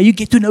Bible and pray, you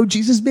get to know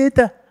Jesus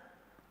better.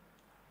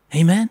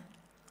 Amen.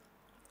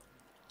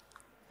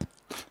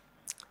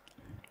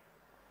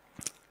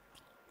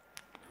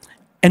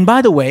 And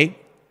by the way,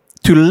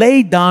 to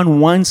lay down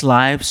one's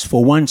lives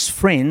for one's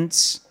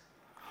friends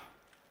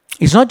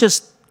is not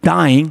just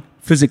dying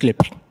physically,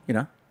 you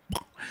know.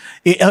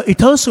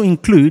 It also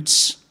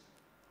includes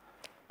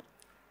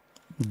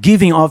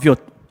giving of your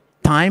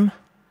time,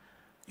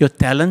 your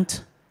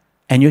talent,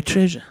 and your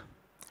treasure.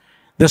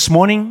 This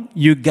morning,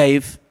 you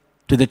gave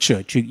to the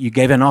church. You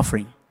gave an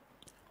offering.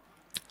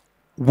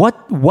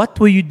 What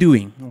were you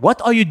doing?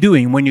 What are you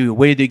doing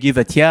whether you give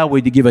it here,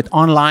 whether you give it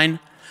online?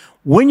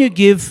 When you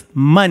give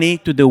money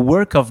to the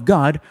work of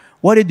God,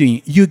 what are you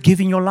doing? You're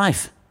giving your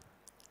life.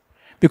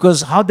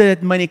 Because how did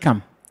that money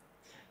come?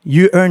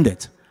 You earned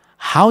it.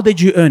 How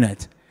did you earn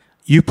it?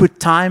 You put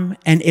time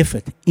and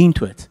effort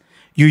into it.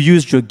 You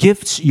used your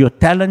gifts, your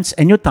talents,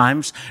 and your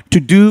times to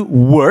do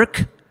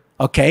work,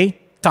 okay?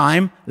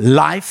 Time,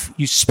 life,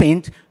 you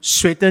spent,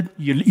 sweated,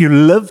 you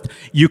lived,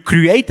 you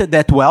created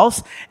that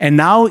wealth, and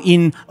now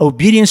in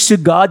obedience to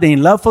God and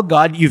in love for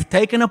God, you've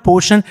taken a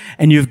portion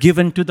and you've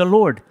given to the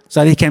Lord so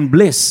that He can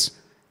bless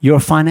your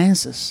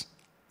finances.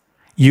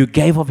 You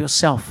gave of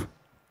yourself.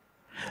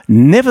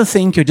 Never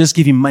think you're just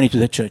giving money to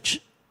the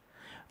church.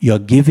 You're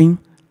giving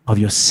of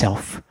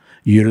yourself.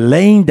 You're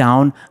laying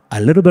down a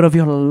little bit of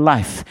your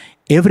life.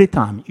 Every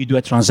time you do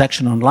a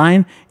transaction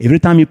online, every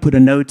time you put a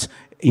note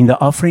in the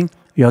offering,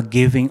 you're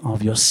giving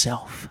of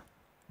yourself.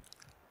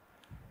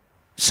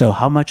 So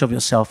how much of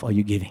yourself are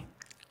you giving?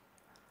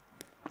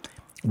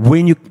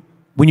 When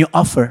you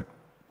offer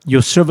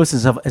your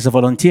services as a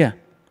volunteer,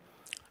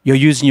 you're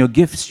using your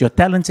gifts, your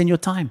talents, and your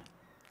time.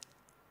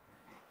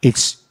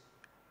 It's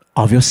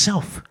of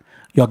yourself.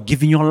 You're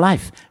giving your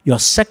life. You're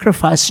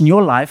sacrificing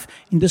your life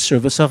in the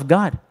service of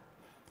God.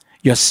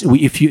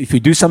 If you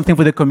do something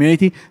for the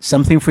community,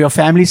 something for your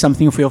family,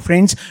 something for your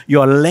friends,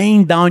 you're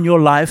laying down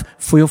your life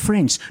for your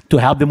friends, to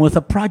help them with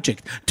a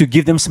project, to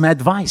give them some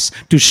advice,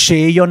 to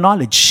share your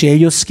knowledge, share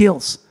your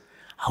skills.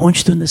 I want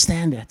you to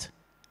understand that.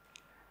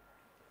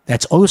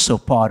 That's also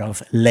part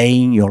of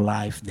laying your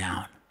life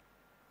down.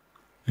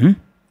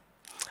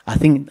 I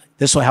think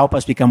this will help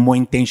us become more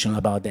intentional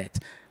about that.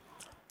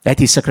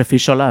 That is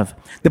sacrificial love.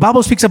 The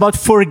Bible speaks about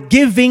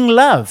forgiving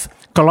love.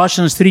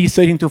 Colossians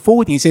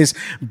 3:13-14 says,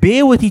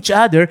 bear with each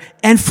other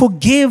and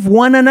forgive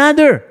one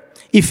another.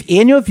 If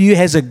any of you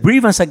has a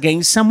grievance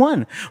against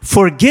someone,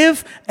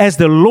 forgive as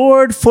the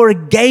Lord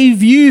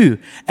forgave you.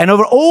 And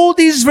over all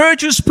these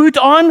virtues put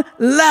on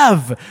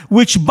love,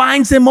 which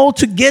binds them all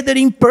together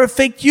in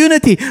perfect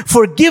unity.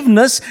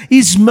 Forgiveness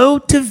is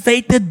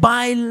motivated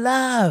by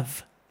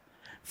love.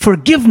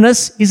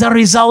 Forgiveness is a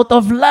result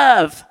of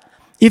love.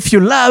 If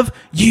you love,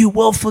 you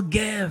will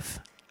forgive.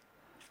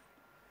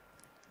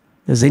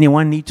 Does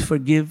anyone need to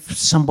forgive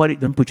somebody?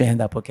 Don't put your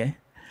hand up, okay?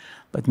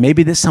 But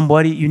maybe there's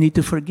somebody you need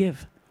to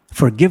forgive.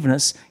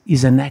 Forgiveness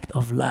is an act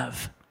of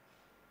love.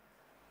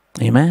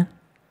 Amen?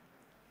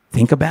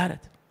 Think about it.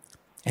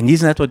 And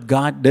isn't that what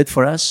God did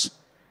for us?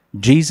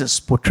 Jesus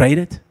portrayed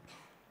it.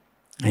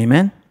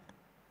 Amen?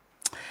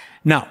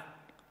 Now,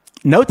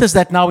 notice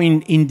that now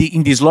in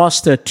these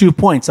last 2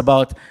 points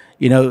about,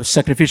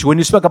 sacrificial. When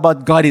you spoke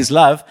about God is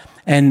love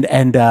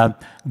and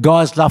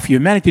God's love for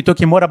humanity, you're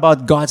talking more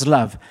about God's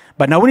love.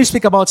 But now when you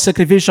speak about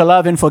sacrificial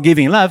love and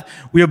forgiving love,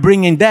 we are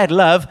bringing that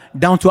love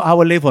down to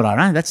our level, all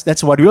right?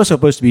 That's what we're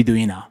supposed to be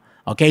doing now.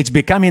 Okay? It's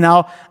becoming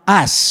now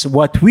us,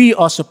 what we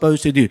are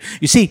supposed to do.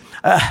 You see,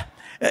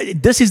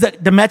 this is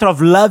the matter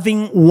of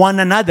loving one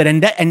another.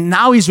 And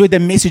now is where the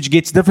message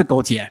gets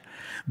difficult here.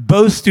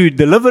 Both to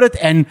deliver it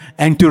and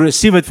to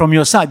receive it from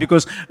your side.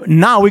 Because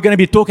now we're going to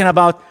be talking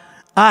about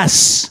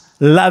us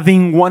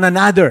loving one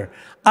another.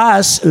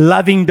 us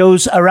loving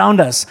those around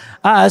us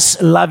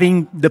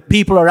loving the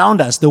people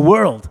around us, the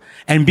world,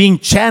 and being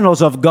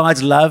channels of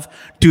God's love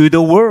to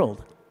the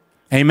world.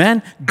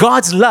 Amen.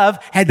 God's love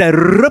had a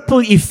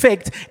ripple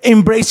effect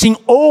embracing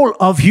all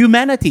of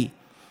humanity.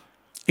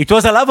 It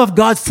was the love of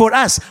God for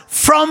us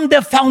from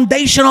the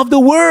foundation of the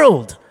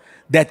world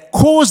that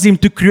caused him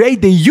to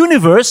create the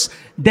universe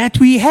that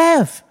we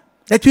have,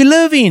 that we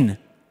live in.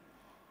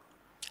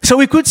 So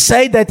we could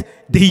say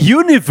that the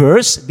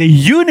universe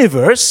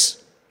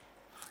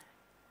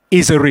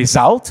is a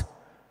result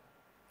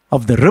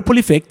of the ripple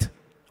effect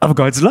of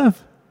God's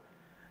love.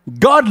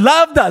 God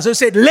loved us. He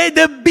said, let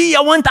there be.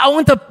 I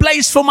want a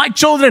place for my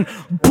children.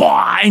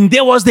 And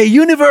there was the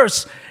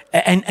universe.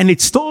 And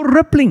it's still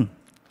rippling.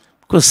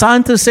 Because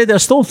scientists say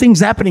there's still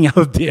things happening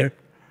out there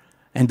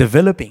and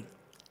developing.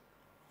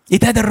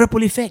 It had a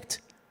ripple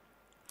effect.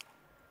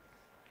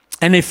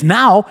 And if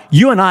now,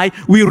 you and I,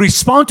 we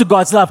respond to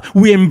God's love,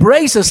 we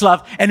embrace His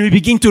love, and we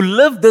begin to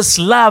live this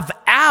love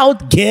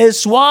out,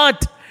 guess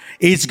what?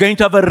 It's going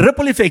to have a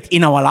ripple effect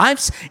in our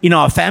lives, in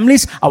our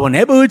families, our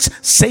neighborhoods,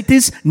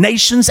 cities,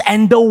 nations,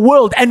 and the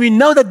world. And we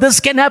know that this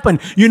can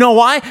happen. You know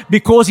why?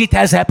 Because it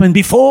has happened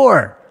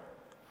before.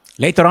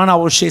 Later on, I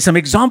will share some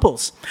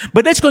examples.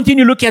 But let's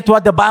continue looking at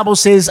what the Bible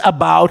says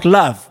about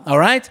love, all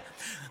right?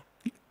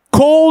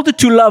 Called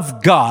to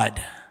love God.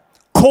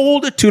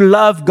 Called to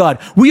love God.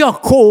 We are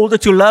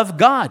called to love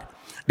God.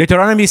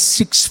 Deuteronomy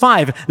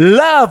 6:5.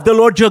 Love the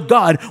Lord your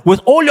God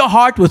with all your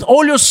heart, with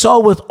all your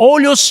soul, with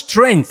all your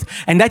strength.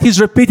 And that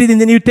is repeated in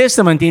the New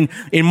Testament in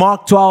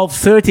Mark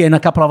 12:30 and a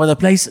couple of other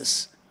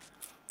places.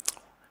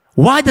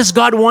 Why does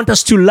God want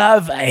us to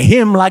love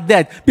Him like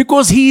that?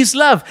 Because He is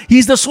love. He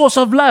is the source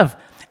of love.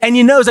 And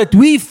He knows that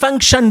we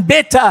function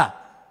better.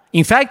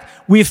 In fact,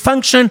 we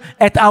function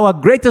at our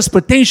greatest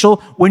potential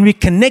when we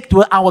connect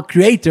with our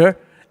Creator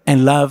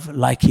and love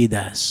like He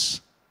does.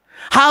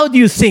 How do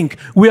you think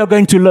we are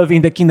going to live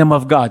in the kingdom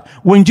of God?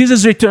 When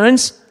Jesus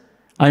returns,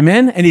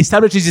 amen, and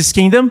establishes His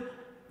kingdom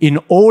in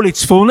all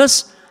its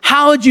fullness,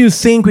 how do you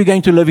think we're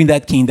going to live in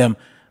that kingdom?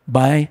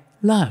 By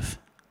love.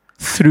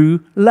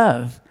 Through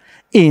love.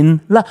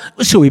 In love.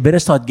 So we better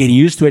start getting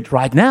used to it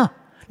right now.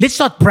 Let's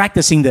start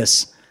practicing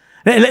this.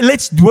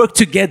 Let's work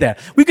together.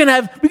 We're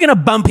gonna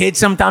bump heads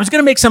sometimes. We're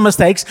gonna make some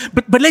mistakes,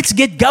 but let's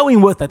get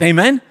going with it.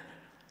 Amen.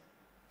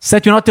 So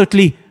that you're not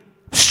totally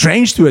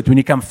strange to it when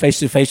you come face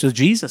to face with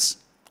Jesus.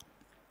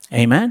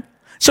 Amen.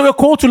 So we're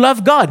called to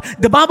love God.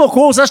 The Bible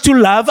calls us to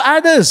love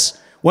others.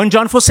 1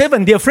 John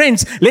 4:7, dear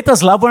friends, let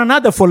us love one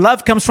another, for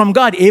love comes from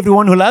God.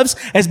 Everyone who loves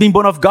has been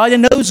born of God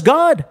and knows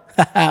God.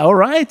 All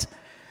right.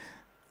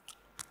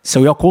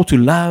 So we are called to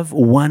love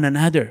one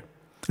another.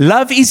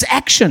 Love is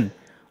action.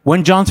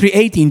 1 John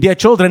 3:18, dear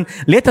children,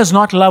 let us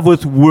not love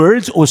with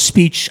words or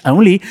speech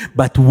only,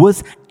 but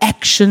with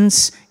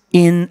actions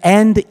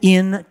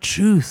in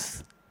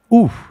truth.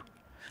 Ooh.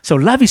 So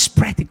love is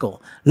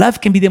practical. Love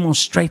can be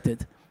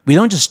demonstrated. We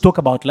don't just talk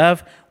about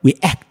love, we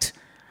act.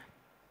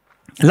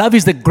 Love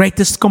is the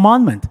greatest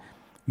commandment.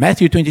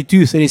 Matthew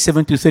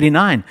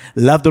 22:37-39.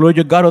 Love the Lord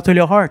your God with all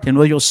your heart and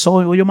with your soul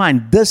and with your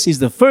mind. This is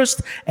the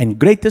first and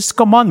greatest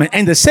commandment.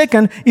 And the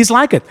second is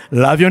like it.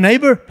 Love your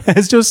neighbor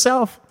as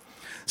yourself.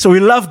 So we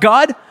love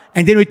God,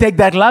 and then we take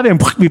that love and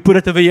we put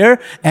it over here,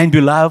 and we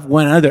love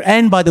one another.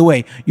 And by the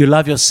way, you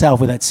love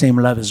yourself with that same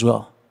love as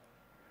well.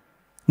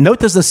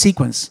 Notice the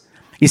sequence.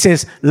 He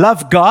says,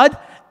 love God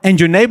and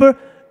your neighbor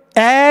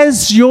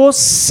as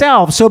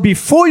yourself. So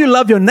before you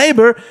love your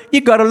neighbor,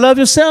 you got to love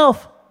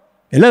yourself.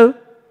 Hello?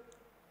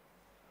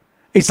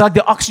 It's like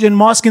the oxygen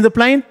mask in the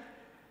plane.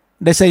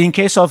 They say in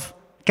case of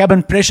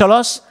cabin pressure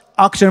loss,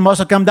 oxygen mask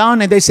will come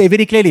down, and they say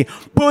very clearly,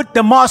 put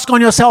the mask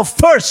on yourself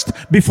first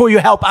before you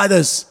help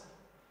others.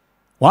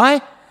 Why?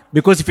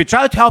 Because if you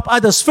try to help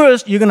others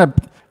first, you're going to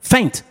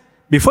faint.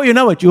 Before you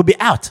know it, you'll be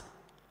out.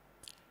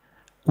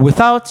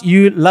 Without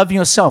you loving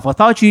yourself,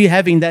 without you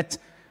having that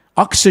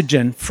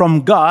oxygen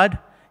from God,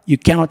 you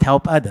cannot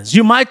help others.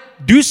 You might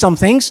do some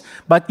things,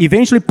 but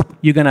eventually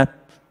you're going to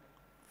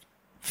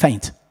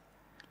faint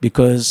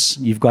because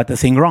you've got the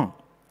thing wrong.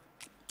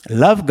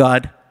 Love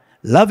God.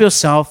 Love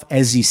yourself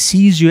as He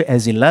sees you,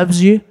 as He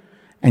loves you.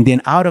 And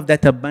then out of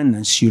that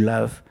abundance, you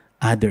love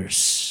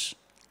others.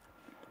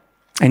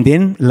 And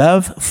then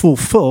love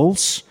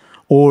fulfills,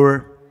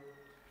 or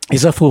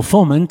is a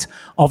fulfillment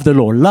of the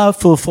law. Love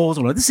fulfills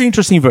the law. This is an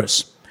interesting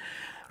verse.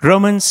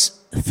 Romans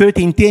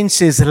 13:10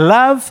 says,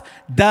 love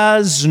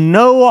does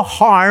no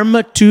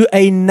harm to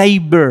a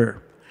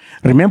neighbor.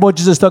 Remember what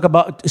Jesus spoke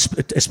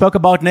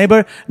about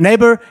neighbor?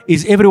 Neighbor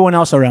is everyone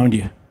else around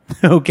you.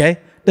 Okay?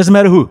 Doesn't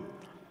matter who.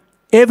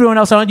 Everyone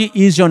else around you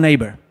is your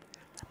neighbor.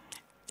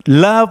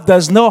 Love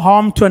does no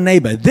harm to a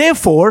neighbor.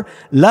 Therefore,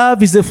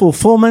 love is the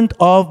fulfillment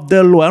of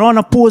the law. I want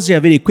to pause here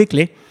very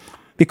quickly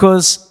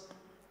because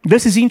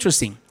this is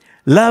interesting.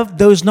 Love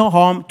does no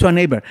harm to a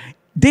neighbor.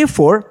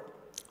 Therefore,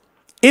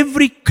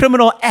 every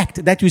criminal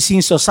act that we see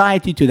in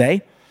society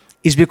today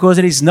is because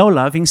there is no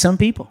love in some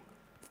people.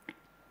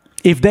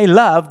 If they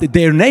loved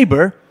their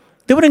neighbor,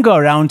 they wouldn't go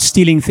around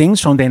stealing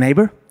things from their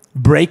neighbor,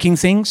 breaking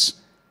things,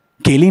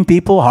 killing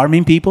people,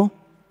 harming people.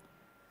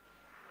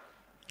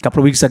 A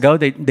couple of weeks ago,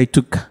 they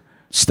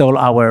stole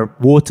our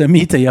water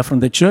meter here from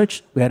the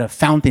church. We had a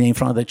fountain in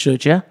front of the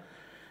church here.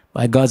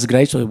 By God's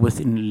grace,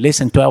 within less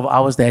than 12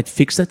 hours, they had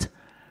fixed it.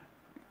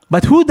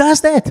 But who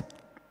does that?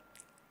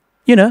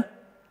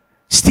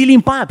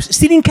 Stealing pipes,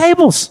 stealing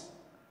cables.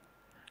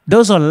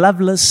 Those are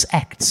loveless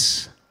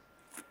acts.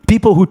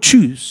 People who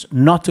choose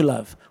not to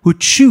love, who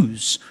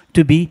choose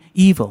to be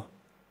evil.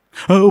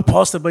 Oh,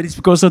 Pastor, but it's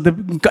because of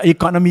the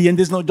economy and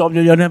there's no job.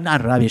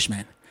 Not rubbish,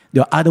 man.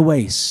 There are other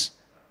ways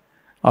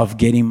of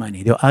getting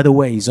money. There are other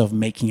ways of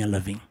making a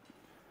living.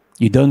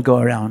 You don't go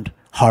around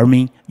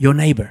harming your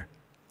neighbor.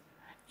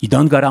 You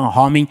don't go around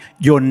harming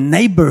your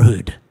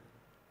neighborhood.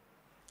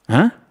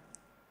 Huh?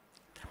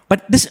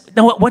 But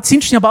what's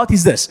interesting about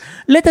is this.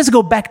 Let us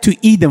go back to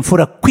Eden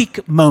for a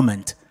quick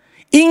moment.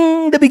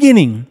 In the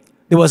beginning,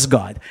 there was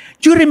God.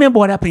 Do you remember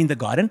what happened in the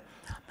garden?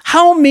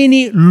 How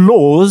many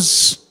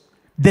laws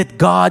did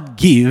God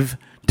give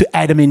to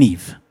Adam and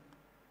Eve?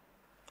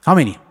 How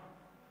many?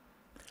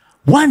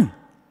 One.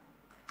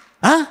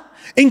 Huh?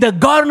 In the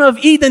Garden of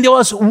Eden, there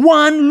was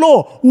one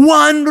law,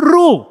 one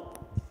rule.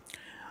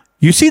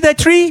 You see that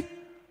tree?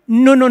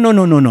 No.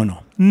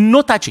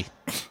 No touchy.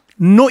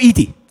 No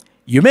eaty.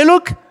 You may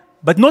look,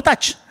 but no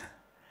touch.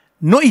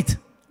 No eat.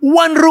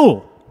 One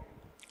rule.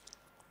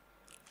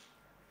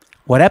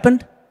 What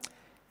happened?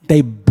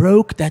 They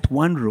broke that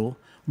one rule,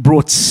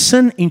 brought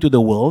sin into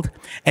the world,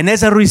 and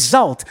as a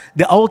result,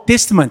 the Old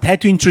Testament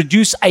had to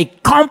introduce a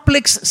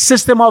complex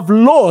system of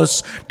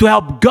laws to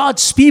help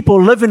God's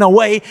people live in a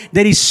way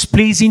that is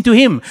pleasing to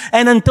Him.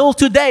 And until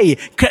today,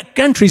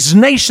 countries,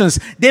 nations,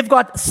 they've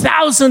got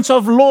thousands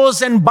of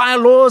laws and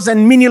bylaws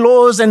and mini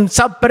laws and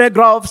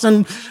subparagraphs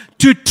and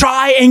to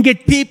try and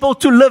get people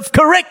to live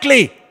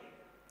correctly.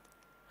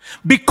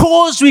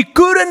 Because we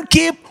couldn't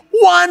keep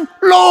one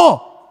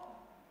law.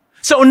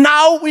 So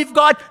now we've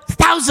got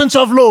thousands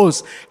of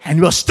laws and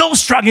we're still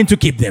struggling to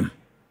keep them.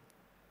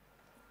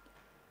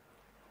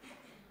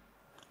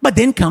 But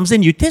then comes the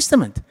New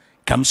Testament,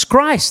 comes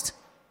Christ.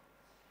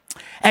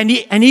 And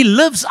he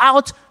lives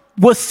out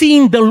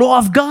within the law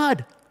of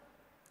God.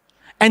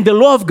 And the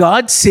law of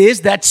God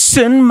says that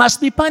sin must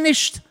be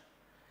punished.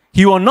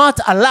 He will not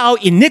allow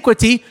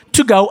iniquity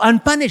to go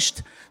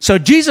unpunished. So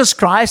Jesus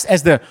Christ,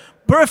 as the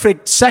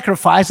perfect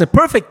sacrifice, a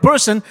perfect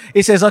person,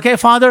 he says, okay,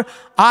 Father,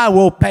 I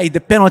will pay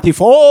the penalty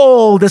for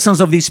all the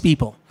sins of these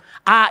people.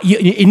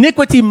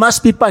 Iniquity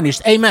must be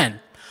punished. Amen.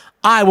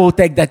 I will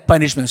take that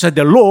punishment so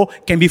the law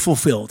can be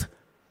fulfilled.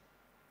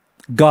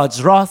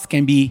 God's wrath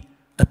can be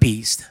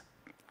appeased.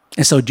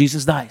 And so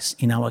Jesus dies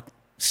in our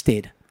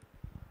stead.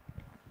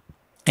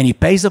 And He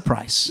pays the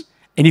price.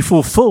 And He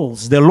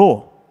fulfills the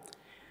law.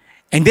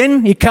 And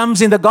then He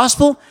comes in the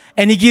gospel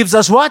and He gives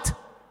us what?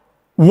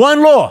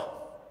 One law.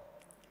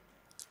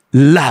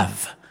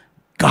 Love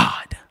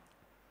God.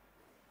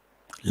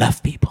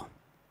 Love people.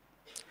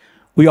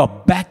 We are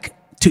back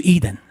to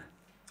Eden.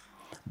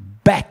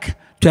 Back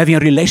to having a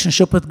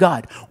relationship with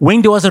God.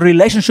 When there was a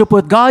relationship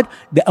with God,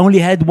 they only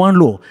had one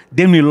law.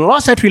 Then we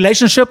lost that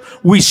relationship.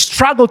 We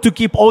struggled to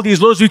keep all these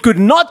laws. We could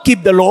not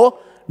keep the law.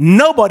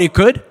 Nobody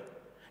could.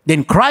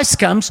 Then Christ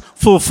comes,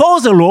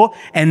 fulfills the law,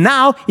 and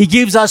now He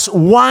gives us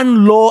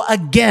one law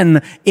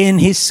again in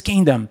His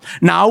kingdom.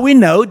 Now we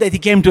know that He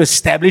came to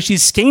establish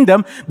His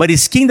kingdom, but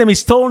His kingdom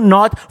is still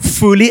not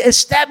fully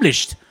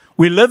established.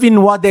 We live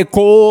in what they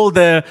call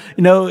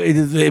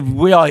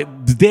we are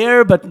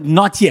there, but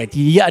not yet.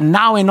 Yeah,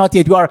 now and not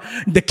yet.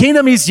 The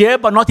kingdom is here,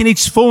 but not in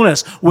its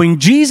fullness. When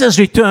Jesus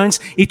returns,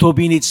 it will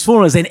be in its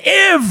fullness. And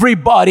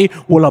everybody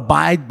will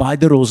abide by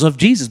the rules of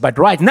Jesus. But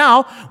right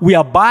now, we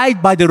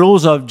abide by the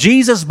rules of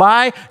Jesus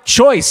by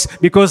choice.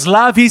 Because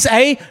love is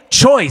a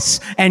choice.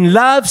 And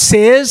love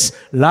says,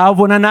 love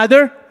one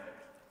another.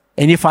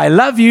 And if I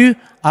love you,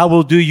 I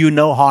will do you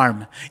no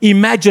harm.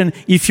 Imagine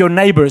if your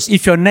neighbors,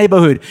 if your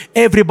neighborhood,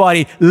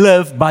 everybody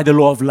lived by the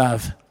law of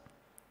love.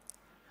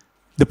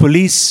 The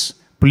police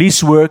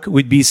work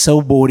would be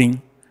so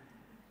boring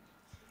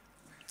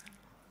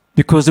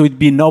because there would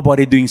be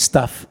nobody doing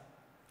stuff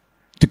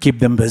to keep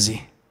them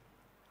busy.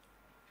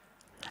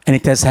 And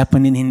it has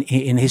happened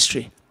in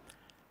history.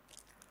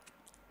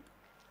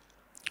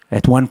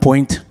 At one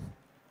point,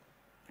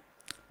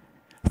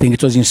 I think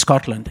it was in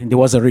Scotland, and there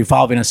was a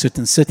revival in a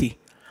certain city.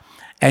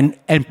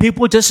 And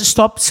people just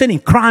stopped sinning.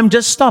 Crime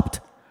just stopped.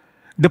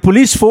 The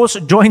police force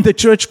joined the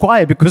church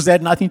choir because they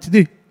had nothing to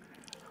do.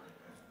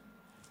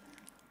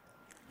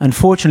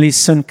 Unfortunately,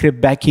 sin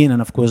crept back in,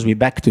 and of course, we're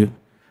back to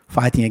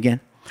fighting again.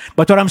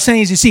 But what I'm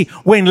saying is, you see,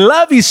 when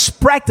love is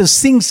practiced,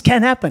 things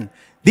can happen.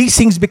 These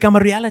things become a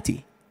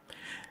reality.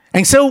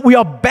 And so we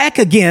are back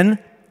again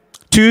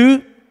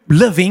to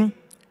living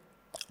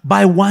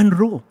by one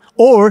rule.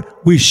 Or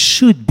we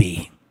should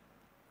be.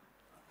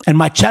 And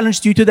my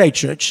challenge to you today,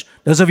 church,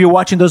 those of you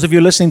watching, those of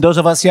you listening, those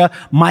of us here,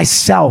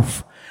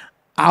 myself,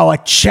 our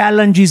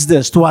challenge is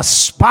this, to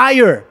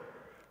aspire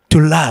to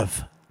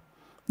love,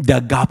 the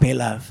agape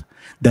love,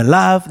 the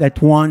love that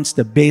wants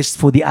the best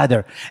for the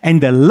other,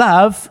 and the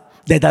love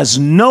that does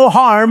no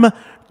harm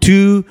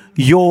to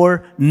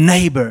your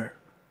neighbor.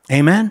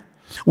 Amen.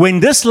 When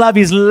this love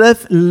is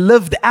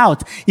lived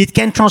out, it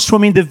can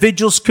transform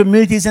individuals,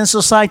 communities, and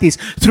societies.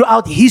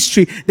 Throughout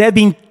history, there have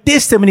been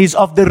testimonies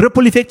of the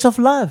ripple effects of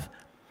love.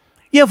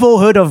 You have all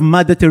heard of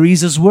Mother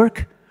Teresa's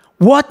work.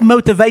 What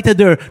motivated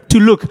her to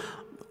look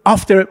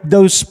after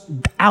those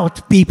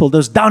out people,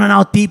 those down and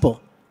out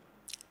people,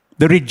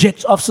 the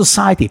rejects of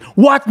society?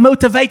 What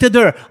motivated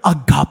her?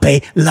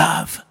 Agape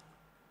love.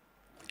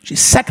 She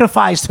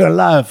sacrificed her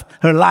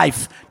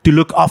life to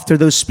look after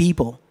those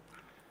people.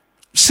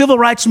 Civil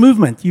rights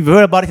movement, you've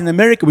heard about it in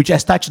America, which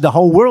has touched the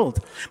whole world.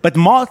 But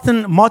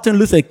Martin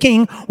Luther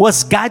King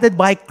was guided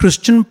by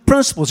Christian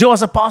principles. He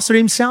was a pastor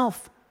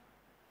himself.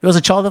 He was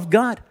a child of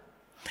God.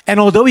 And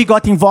although he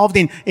got involved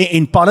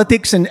in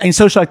politics and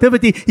social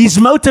activity, his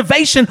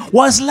motivation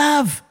was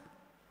love.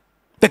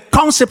 The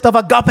concept of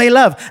agape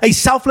love, a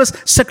selfless,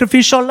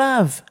 sacrificial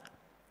love.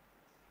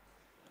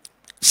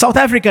 South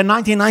Africa,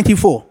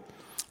 1994,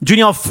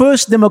 during our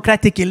first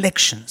democratic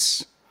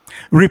elections,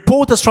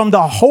 reporters from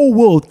the whole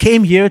world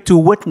came here to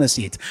witness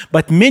it.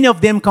 But many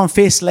of them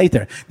confessed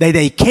later that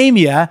they came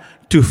here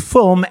to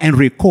film and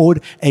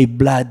record a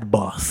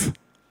bloodbath.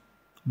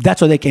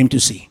 That's what they came to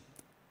see.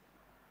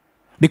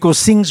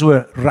 Because things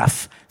were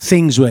rough,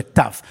 things were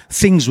tough,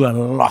 things were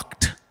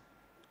locked.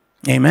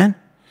 Amen?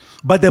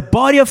 But the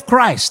body of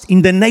Christ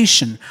in the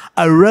nation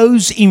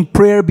arose in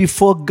prayer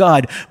before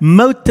God,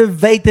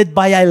 motivated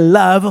by a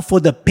love for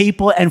the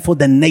people and for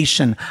the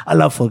nation. A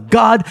love for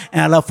God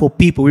and a love for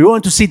people. We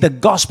want to see the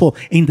gospel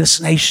in this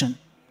nation.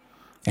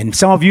 And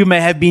some of you may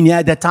have been here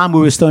at that time.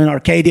 We were still in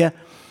Arcadia.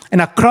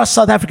 And across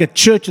South Africa,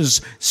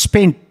 churches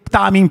spent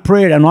time in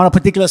prayer. And on a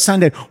particular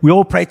Sunday, we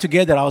all prayed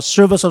together. Our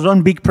service was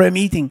one big prayer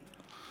meeting.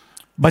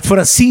 But for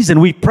a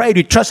season, we prayed,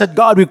 we trusted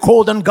God, we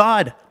called on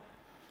God.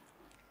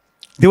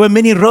 There were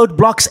many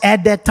roadblocks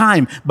at that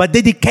time, but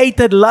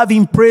dedicated,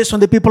 loving prayers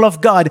from the people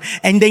of God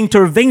and the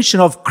intervention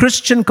of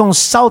Christian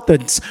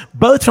consultants,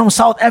 both from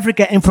South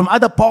Africa and from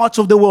other parts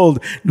of the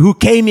world who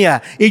came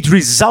here, it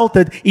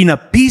resulted in a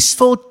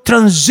peaceful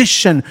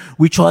transition,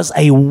 which was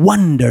a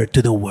wonder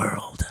to the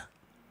world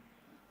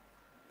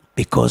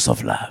because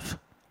of love.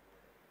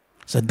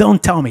 So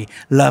don't tell me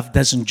love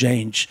doesn't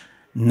change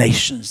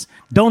nations.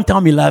 Don't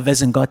tell me love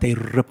hasn't got a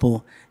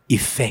ripple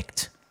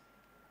effect.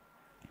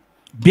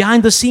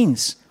 Behind the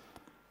scenes,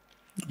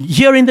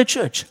 here in the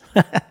church,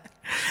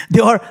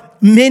 there are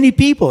many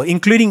people,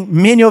 including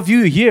many of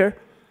you here,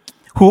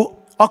 who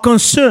are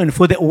concerned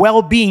for the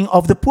well-being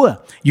of the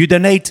poor. You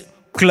donate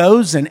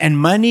clothes and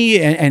money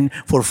and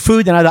for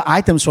food and other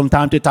items from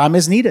time to time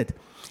as needed.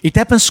 It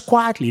happens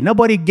quietly.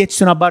 Nobody gets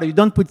to know about it. You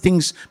don't put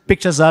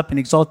pictures up and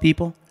exalt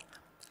people.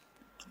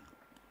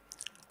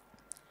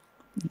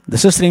 The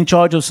sister in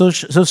charge of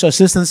social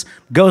assistance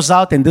goes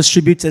out and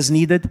distributes as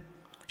needed.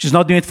 She's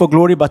not doing it for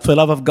glory, but for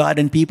love of God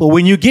and people.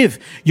 When you give,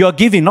 you're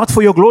giving not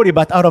for your glory,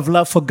 but out of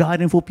love for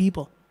God and for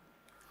people.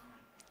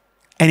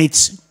 And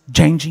it's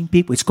changing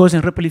people. It's causing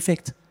a ripple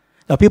effect.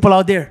 There are people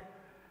out there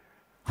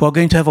who are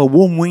going to have a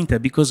warm winter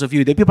because of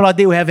you. There are people out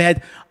there who have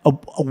had a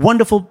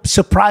wonderful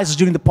surprises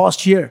during the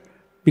past year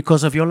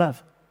because of your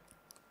love.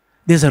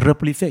 There's a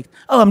ripple effect.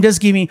 Oh, I'm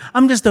just giving,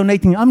 I'm just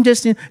donating, No,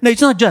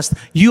 it's not just.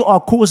 You are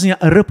causing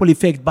a ripple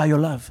effect by your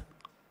love.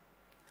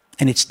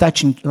 And it's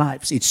touching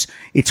lives.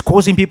 It's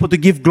causing people to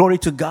give glory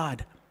to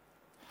God.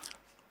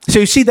 So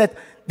you see that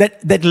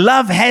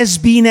love has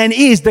been and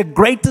is the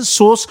greatest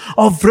source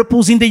of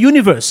ripples in the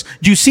universe.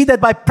 Do you see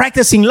that by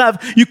practicing love,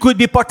 you could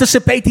be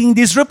participating in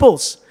these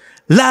ripples?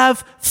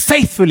 Love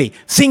faithfully.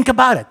 Think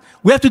about it.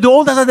 We have to do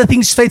all those other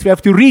things faithfully. We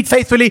have to read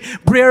faithfully,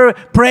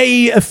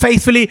 pray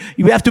faithfully.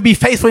 You have to be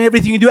faithful in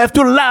everything you do. You have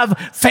to love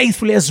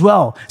faithfully as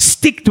well.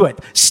 Stick to it.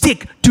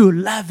 Stick to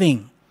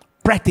loving.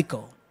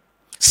 Practical.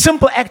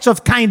 Simple acts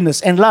of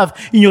kindness and love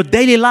in your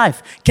daily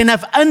life can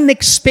have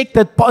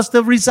unexpected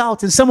positive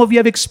results. And some of you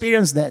have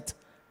experienced that.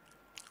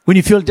 When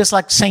you feel just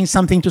like saying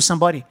something to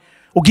somebody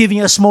or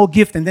giving a small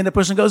gift and then the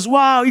person goes,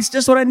 wow, it's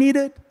just what I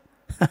needed.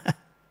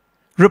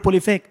 Ripple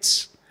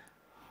effects.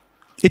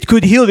 It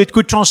could heal. It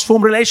could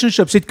transform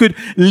relationships. It could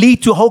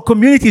lead to whole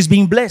communities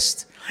being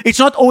blessed. It's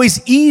not always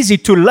easy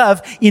to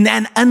love in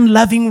an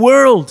unloving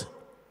world.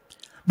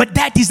 But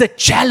that is the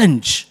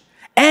challenge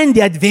and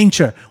the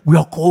adventure we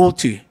are called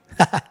to.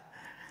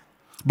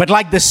 But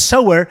like the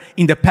sower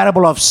in the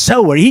parable of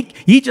sower,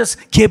 he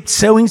just kept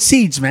sowing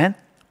seeds, man.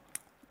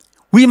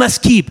 We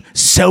must keep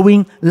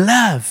sowing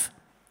love.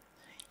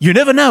 You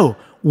never know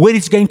where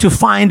it's going to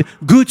find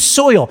good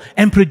soil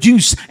and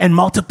produce and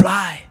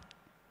multiply.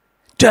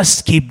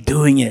 Just keep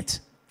doing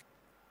it.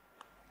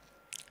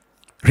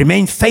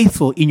 Remain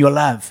faithful in your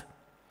love.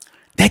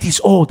 That is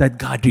all that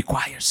God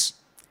requires.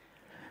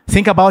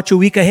 Think about your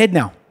week ahead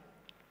now.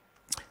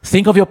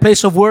 Think of your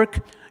place of work,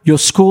 your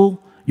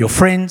school, your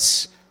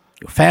friends,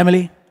 your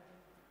family,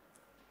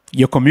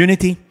 your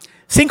community.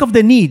 Think of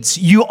the needs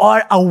you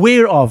are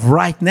aware of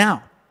right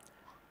now.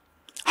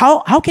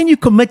 How can you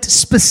commit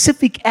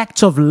specific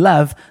acts of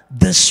love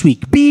this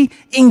week? Be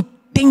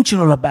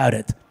intentional about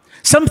it.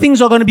 Some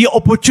things are going to be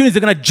opportunities.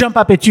 They're going to jump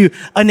up at you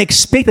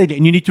unexpectedly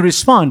and you need to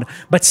respond.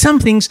 But some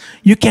things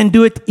you can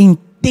do it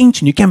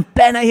intentionally. You can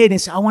plan ahead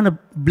and say, I want to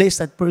bless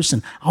that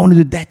person. I want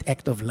to do that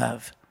act of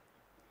love.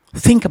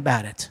 Think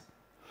about it.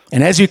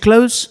 And as you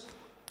close,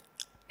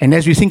 and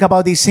as we think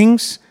about these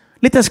things,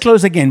 let us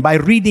close again by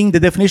reading the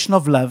definition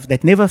of love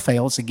that never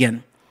fails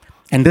again.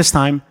 And this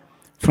time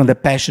from the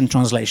Passion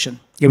Translation.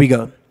 Here we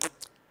go.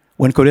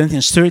 1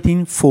 Corinthians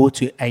 13,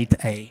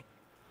 4-8a.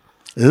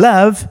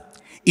 Love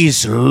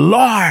is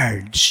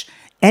large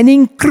and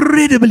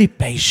incredibly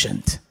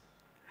patient.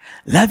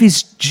 Love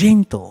is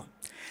gentle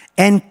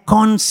and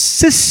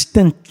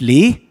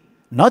consistently,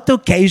 not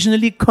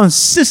occasionally,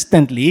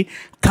 consistently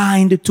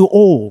kind to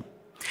all.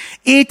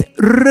 It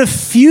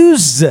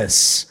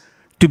refuses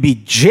to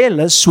be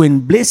jealous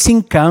when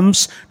blessing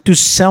comes to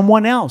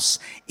someone else.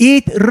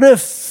 It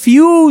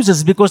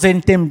refuses, because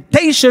then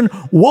temptation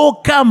will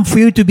come for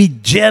you to be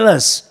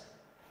jealous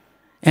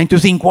and to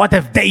think, what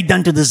have they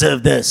done to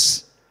deserve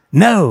this?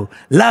 No,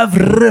 love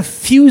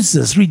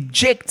refuses,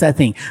 rejects that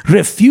thing,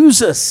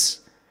 refuses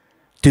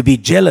to be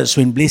jealous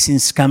when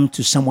blessings come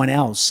to someone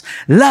else.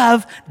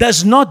 Love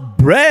does not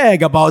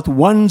brag about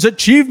one's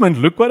achievement.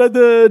 Look what I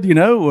did,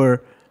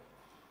 or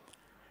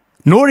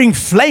nor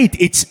inflate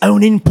its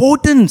own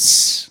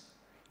importance.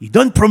 You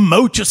don't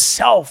promote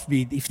yourself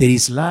if there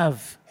is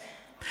love.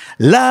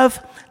 Love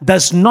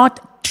does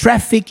not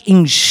traffic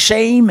in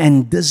shame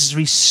and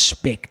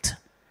disrespect.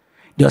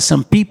 There are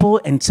some people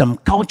and some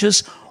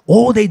cultures,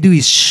 all they do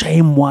is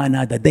shame one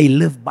another. They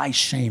live by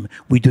shame.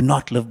 We do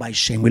not live by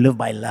shame. We live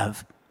by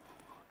love.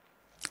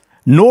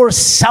 Nor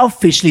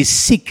selfishly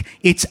seek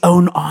its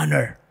own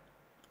honor.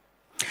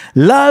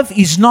 Love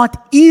is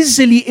not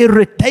easily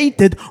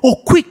irritated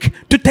or quick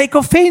to take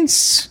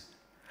offense.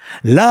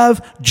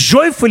 Love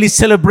joyfully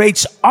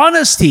celebrates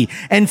honesty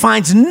and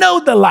finds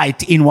no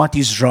delight in what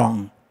is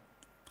wrong.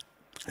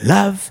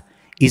 Love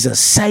is a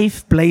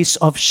safe place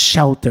of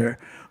shelter,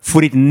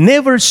 for it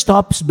never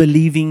stops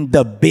believing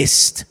the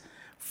best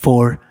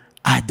for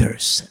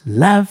others.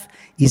 Love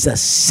is a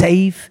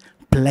safe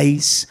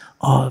place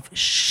of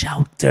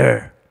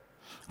shelter,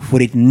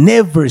 for it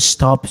never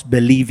stops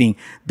believing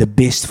the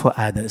best for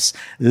others.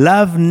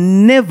 Love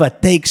never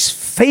takes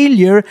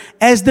failure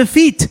as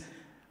defeat,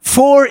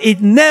 for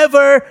it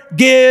never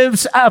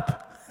gives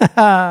up.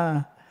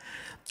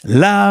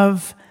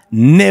 Love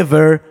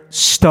never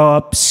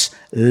stops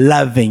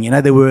loving. In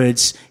other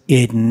words,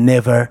 it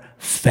never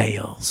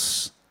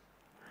fails.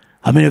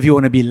 How many of you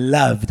want to be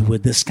loved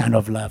with this kind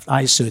of love?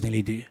 I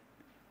certainly do.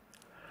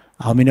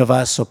 How many of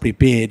us are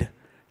prepared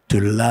to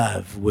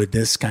love with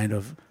this kind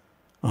of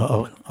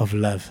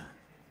love?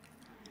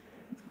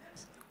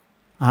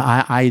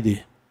 I do.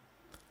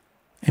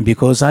 And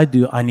because I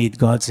do, I need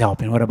God's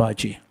help. And what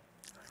about you?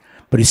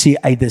 But you see,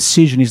 a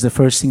decision is the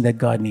first thing that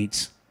God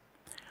needs.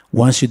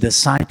 Once you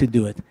decide to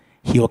do it,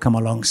 He will come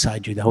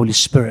alongside you. The Holy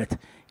Spirit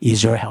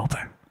is your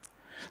helper.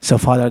 So,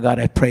 Father God,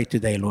 I pray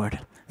today, Lord,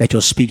 that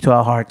You'll speak to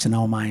our hearts and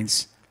our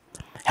minds.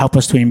 Help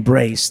us to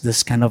embrace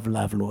this kind of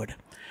love, Lord.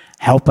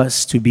 Help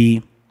us to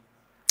be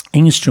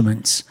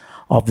instruments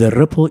of the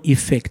ripple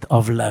effect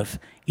of love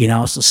in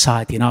our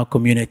society, in our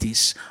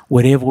communities,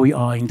 wherever we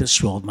are in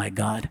this world, my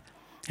God.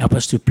 Help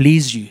us to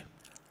please You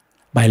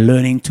by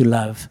learning to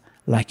love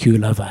like You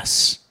love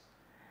us.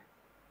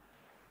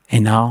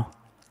 And now,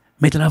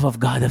 may the love of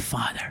God the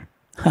Father,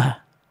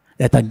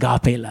 that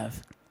agape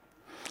love,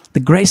 the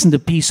grace and the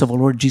peace of our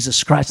Lord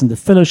Jesus Christ and the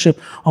fellowship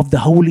of the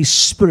Holy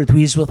Spirit who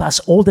is with us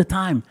all the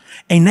time,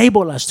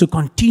 enable us to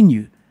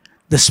continue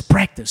this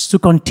practice, to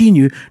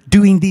continue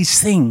doing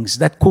these things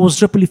that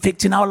cause ripple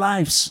effects in our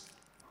lives.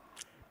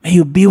 May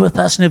You be with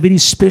us in a very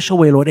special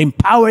way, Lord,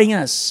 empowering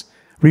us,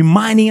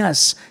 reminding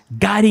us,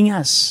 guiding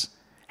us,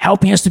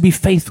 helping us to be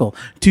faithful,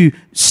 to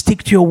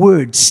stick to Your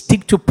word,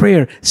 stick to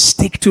prayer,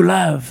 stick to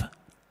love,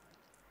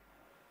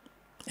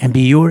 and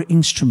be Your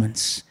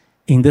instruments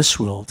in this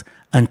world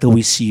until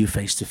we see You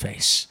face to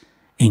face.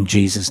 In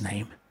Jesus'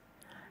 name,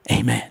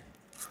 amen.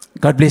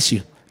 God bless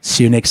you.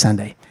 See you next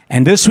Sunday.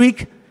 And this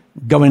week,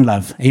 go in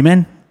love.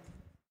 Amen.